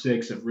 5 or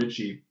 6 of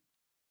Richie.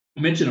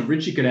 I mentioned if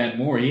Richie could add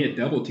more. He had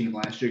double team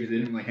last year because they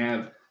didn't really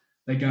have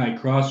that guy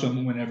across from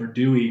him whenever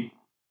Dewey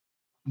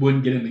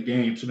wouldn't get in the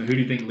game. So, who do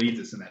you think leads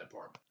us in that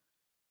department?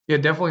 Yeah,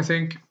 definitely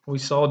think we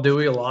saw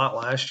Dewey a lot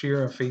last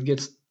year. If we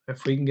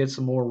can get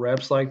some more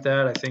reps like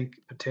that, I think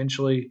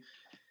potentially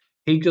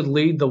he could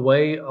lead the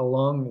way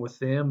along with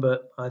them.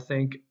 But I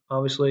think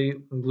obviously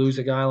we lose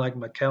a guy like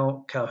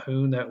Mikel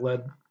Calhoun that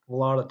led a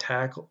lot of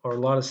tackle or a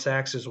lot of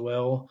sacks as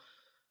well.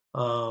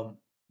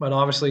 But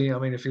obviously, I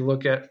mean, if you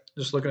look at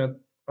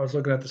I was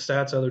looking at the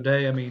stats the other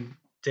day. I mean,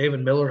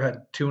 David Miller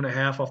had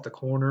 2.5 off the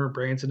corner.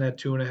 Branson had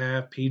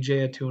 2.5. PJ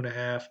had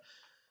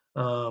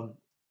 2.5.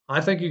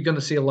 I think you're going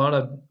to see a lot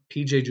of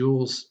PJ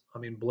Jules. I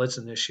mean,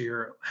 blitzing this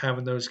year,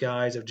 having those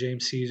guys of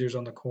James Caesars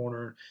on the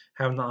corner,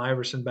 having the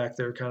Iverson back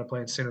there kind of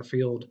playing center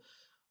field.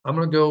 I'm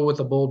going to go with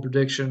a bold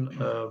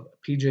prediction of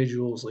PJ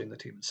Jules leading the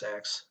team in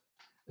sacks.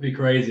 It'd be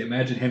crazy.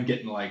 Imagine him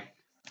getting like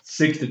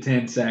 6 to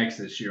 10 sacks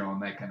this year on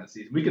that kind of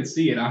season. We could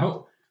see it. I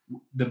hope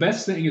the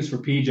best thing is for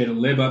PJ to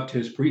live up to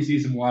his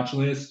preseason watch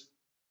list.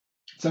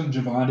 Something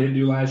Javon didn't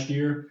do last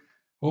year.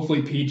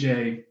 Hopefully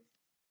PJ,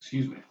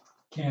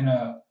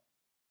 can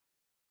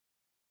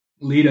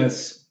lead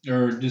us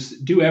or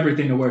just do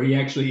everything to where he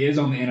actually is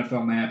on the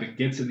NFL map and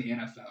gets in the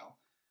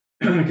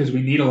NFL because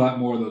we need a lot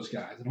more of those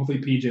guys. And hopefully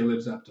PJ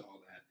lives up to all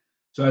that.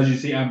 So as you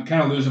see, I'm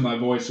kind of losing my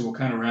voice, so we'll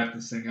kind of wrap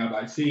this thing up.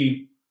 I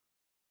see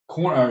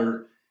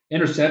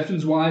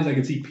interceptions wise, I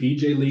could see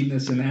PJ leading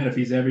us in that if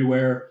he's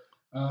everywhere.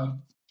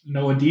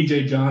 Noah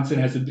DJ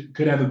Johnson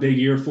could have a big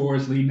year for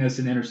us, leading us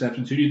in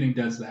interceptions. Who do you think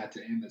does that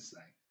to end this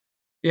thing?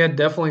 Yeah,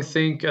 definitely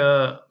think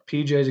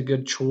PJ is a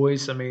good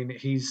choice. I mean,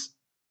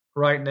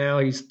 right now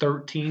he's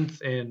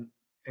 13th in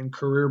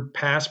career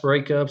pass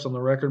breakups on the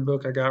record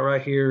book I got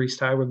right here. He's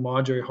tied with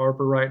Madre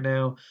Harper right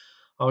now.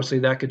 Obviously,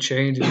 that could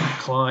change and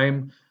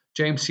climb.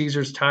 James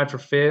Caesar's tied for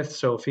 5th.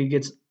 So if he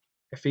gets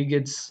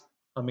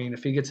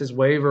his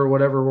waiver or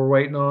whatever we're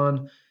waiting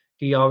on,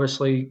 he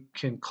obviously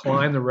can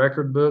climb the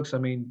record books. I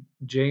mean,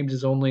 James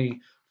is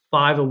only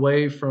 5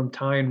 away from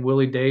tying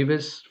Willie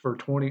Davis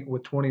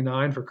with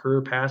 29 for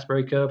career pass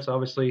breakups.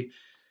 Obviously,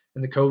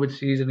 in the COVID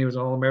season, he was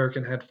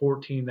All-American, had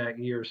 14 that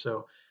year.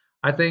 So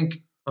I think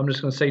I'm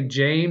just going to say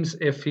James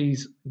if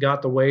he's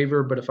got the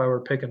waiver, but if I were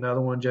to pick another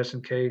one just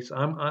in case,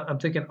 I'm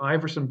thinking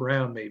Iverson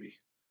Brown maybe.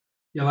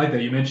 Yeah, I like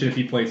that. You mentioned if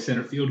he played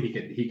center field,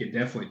 he could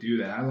definitely do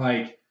that. I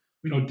like,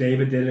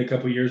 David did it a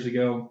couple years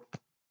ago.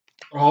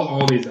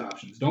 All these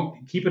options.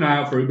 Don't keep an eye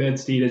out for Ubed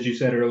Steed, as you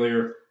said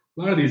earlier.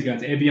 A lot of these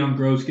guys, Evian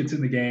Gross gets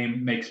in the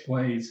game, makes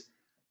plays.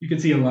 You can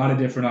see a lot of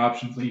different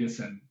options lead us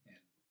in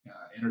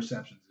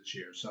interceptions this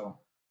year. So,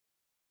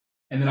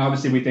 and then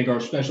obviously we think our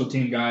special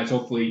team guys,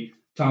 hopefully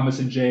Thomas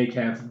and Jake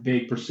have a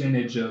big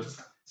percentage of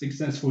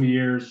successful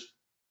years.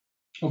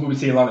 Hopefully we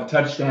see a lot of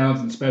touchdowns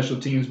and special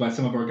teams by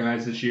some of our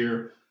guys this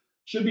year.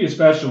 Should be a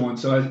special one.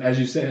 So as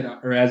you said,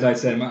 or as I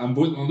said, I'm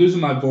losing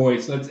my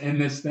voice. Let's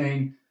end this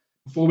thing.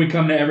 Before we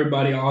come to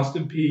everybody,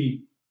 Austin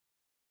P.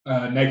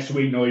 Next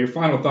week, Noah, your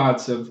final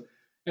thoughts of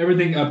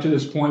everything up to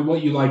this point,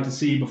 what you like to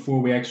see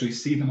before we actually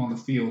see them on the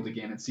field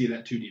again and see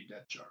that 2-deep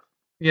depth chart.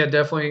 Yeah,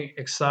 definitely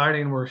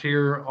exciting. We're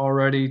here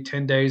already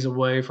 10 days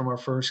away from our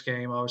first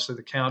game. Obviously,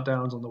 the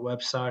countdown's on the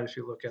website if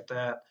you look at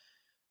that.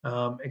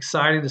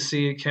 Exciting to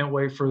see it. Can't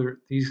wait for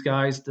these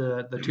guys,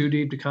 the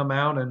 2-deep, to come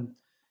out, and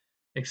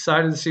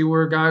excited to see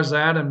where guys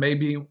at and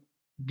maybe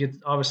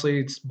obviously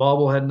it's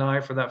bobblehead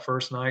night for that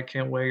first night.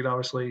 Can't wait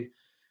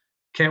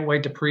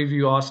to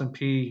preview Austin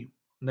P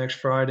next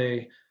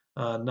Friday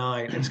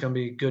night. It's going to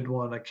be a good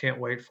one. I can't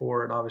wait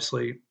for it.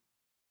 Obviously,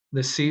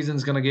 this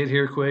season's going to get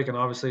here quick, and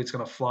obviously it's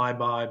going to fly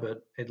by,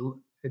 but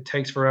it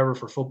takes forever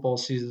for football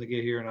season to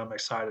get here, and I'm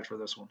excited for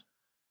this one.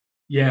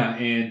 Yeah,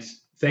 and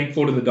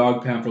thankful to the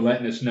Dog Pound for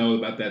letting us know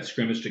about that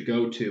scrimmage to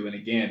go to. And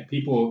again,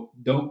 we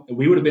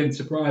would have been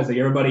surprised like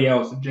everybody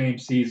else if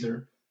James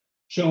Caesar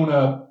showing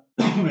up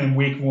in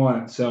week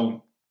 1.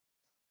 So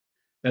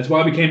That's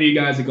why we came to you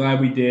guys. I'm glad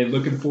we did.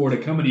 Looking forward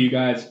to coming to you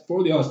guys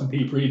for the Austin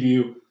Peay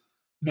preview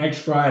next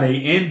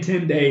Friday in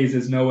 10 days,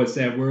 as Noah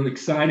said. We're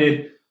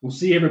excited. We'll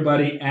see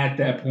everybody at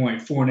that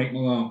point. For Nick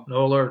Malone.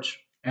 No lurch.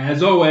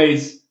 As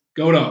always,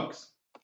 go Dogs.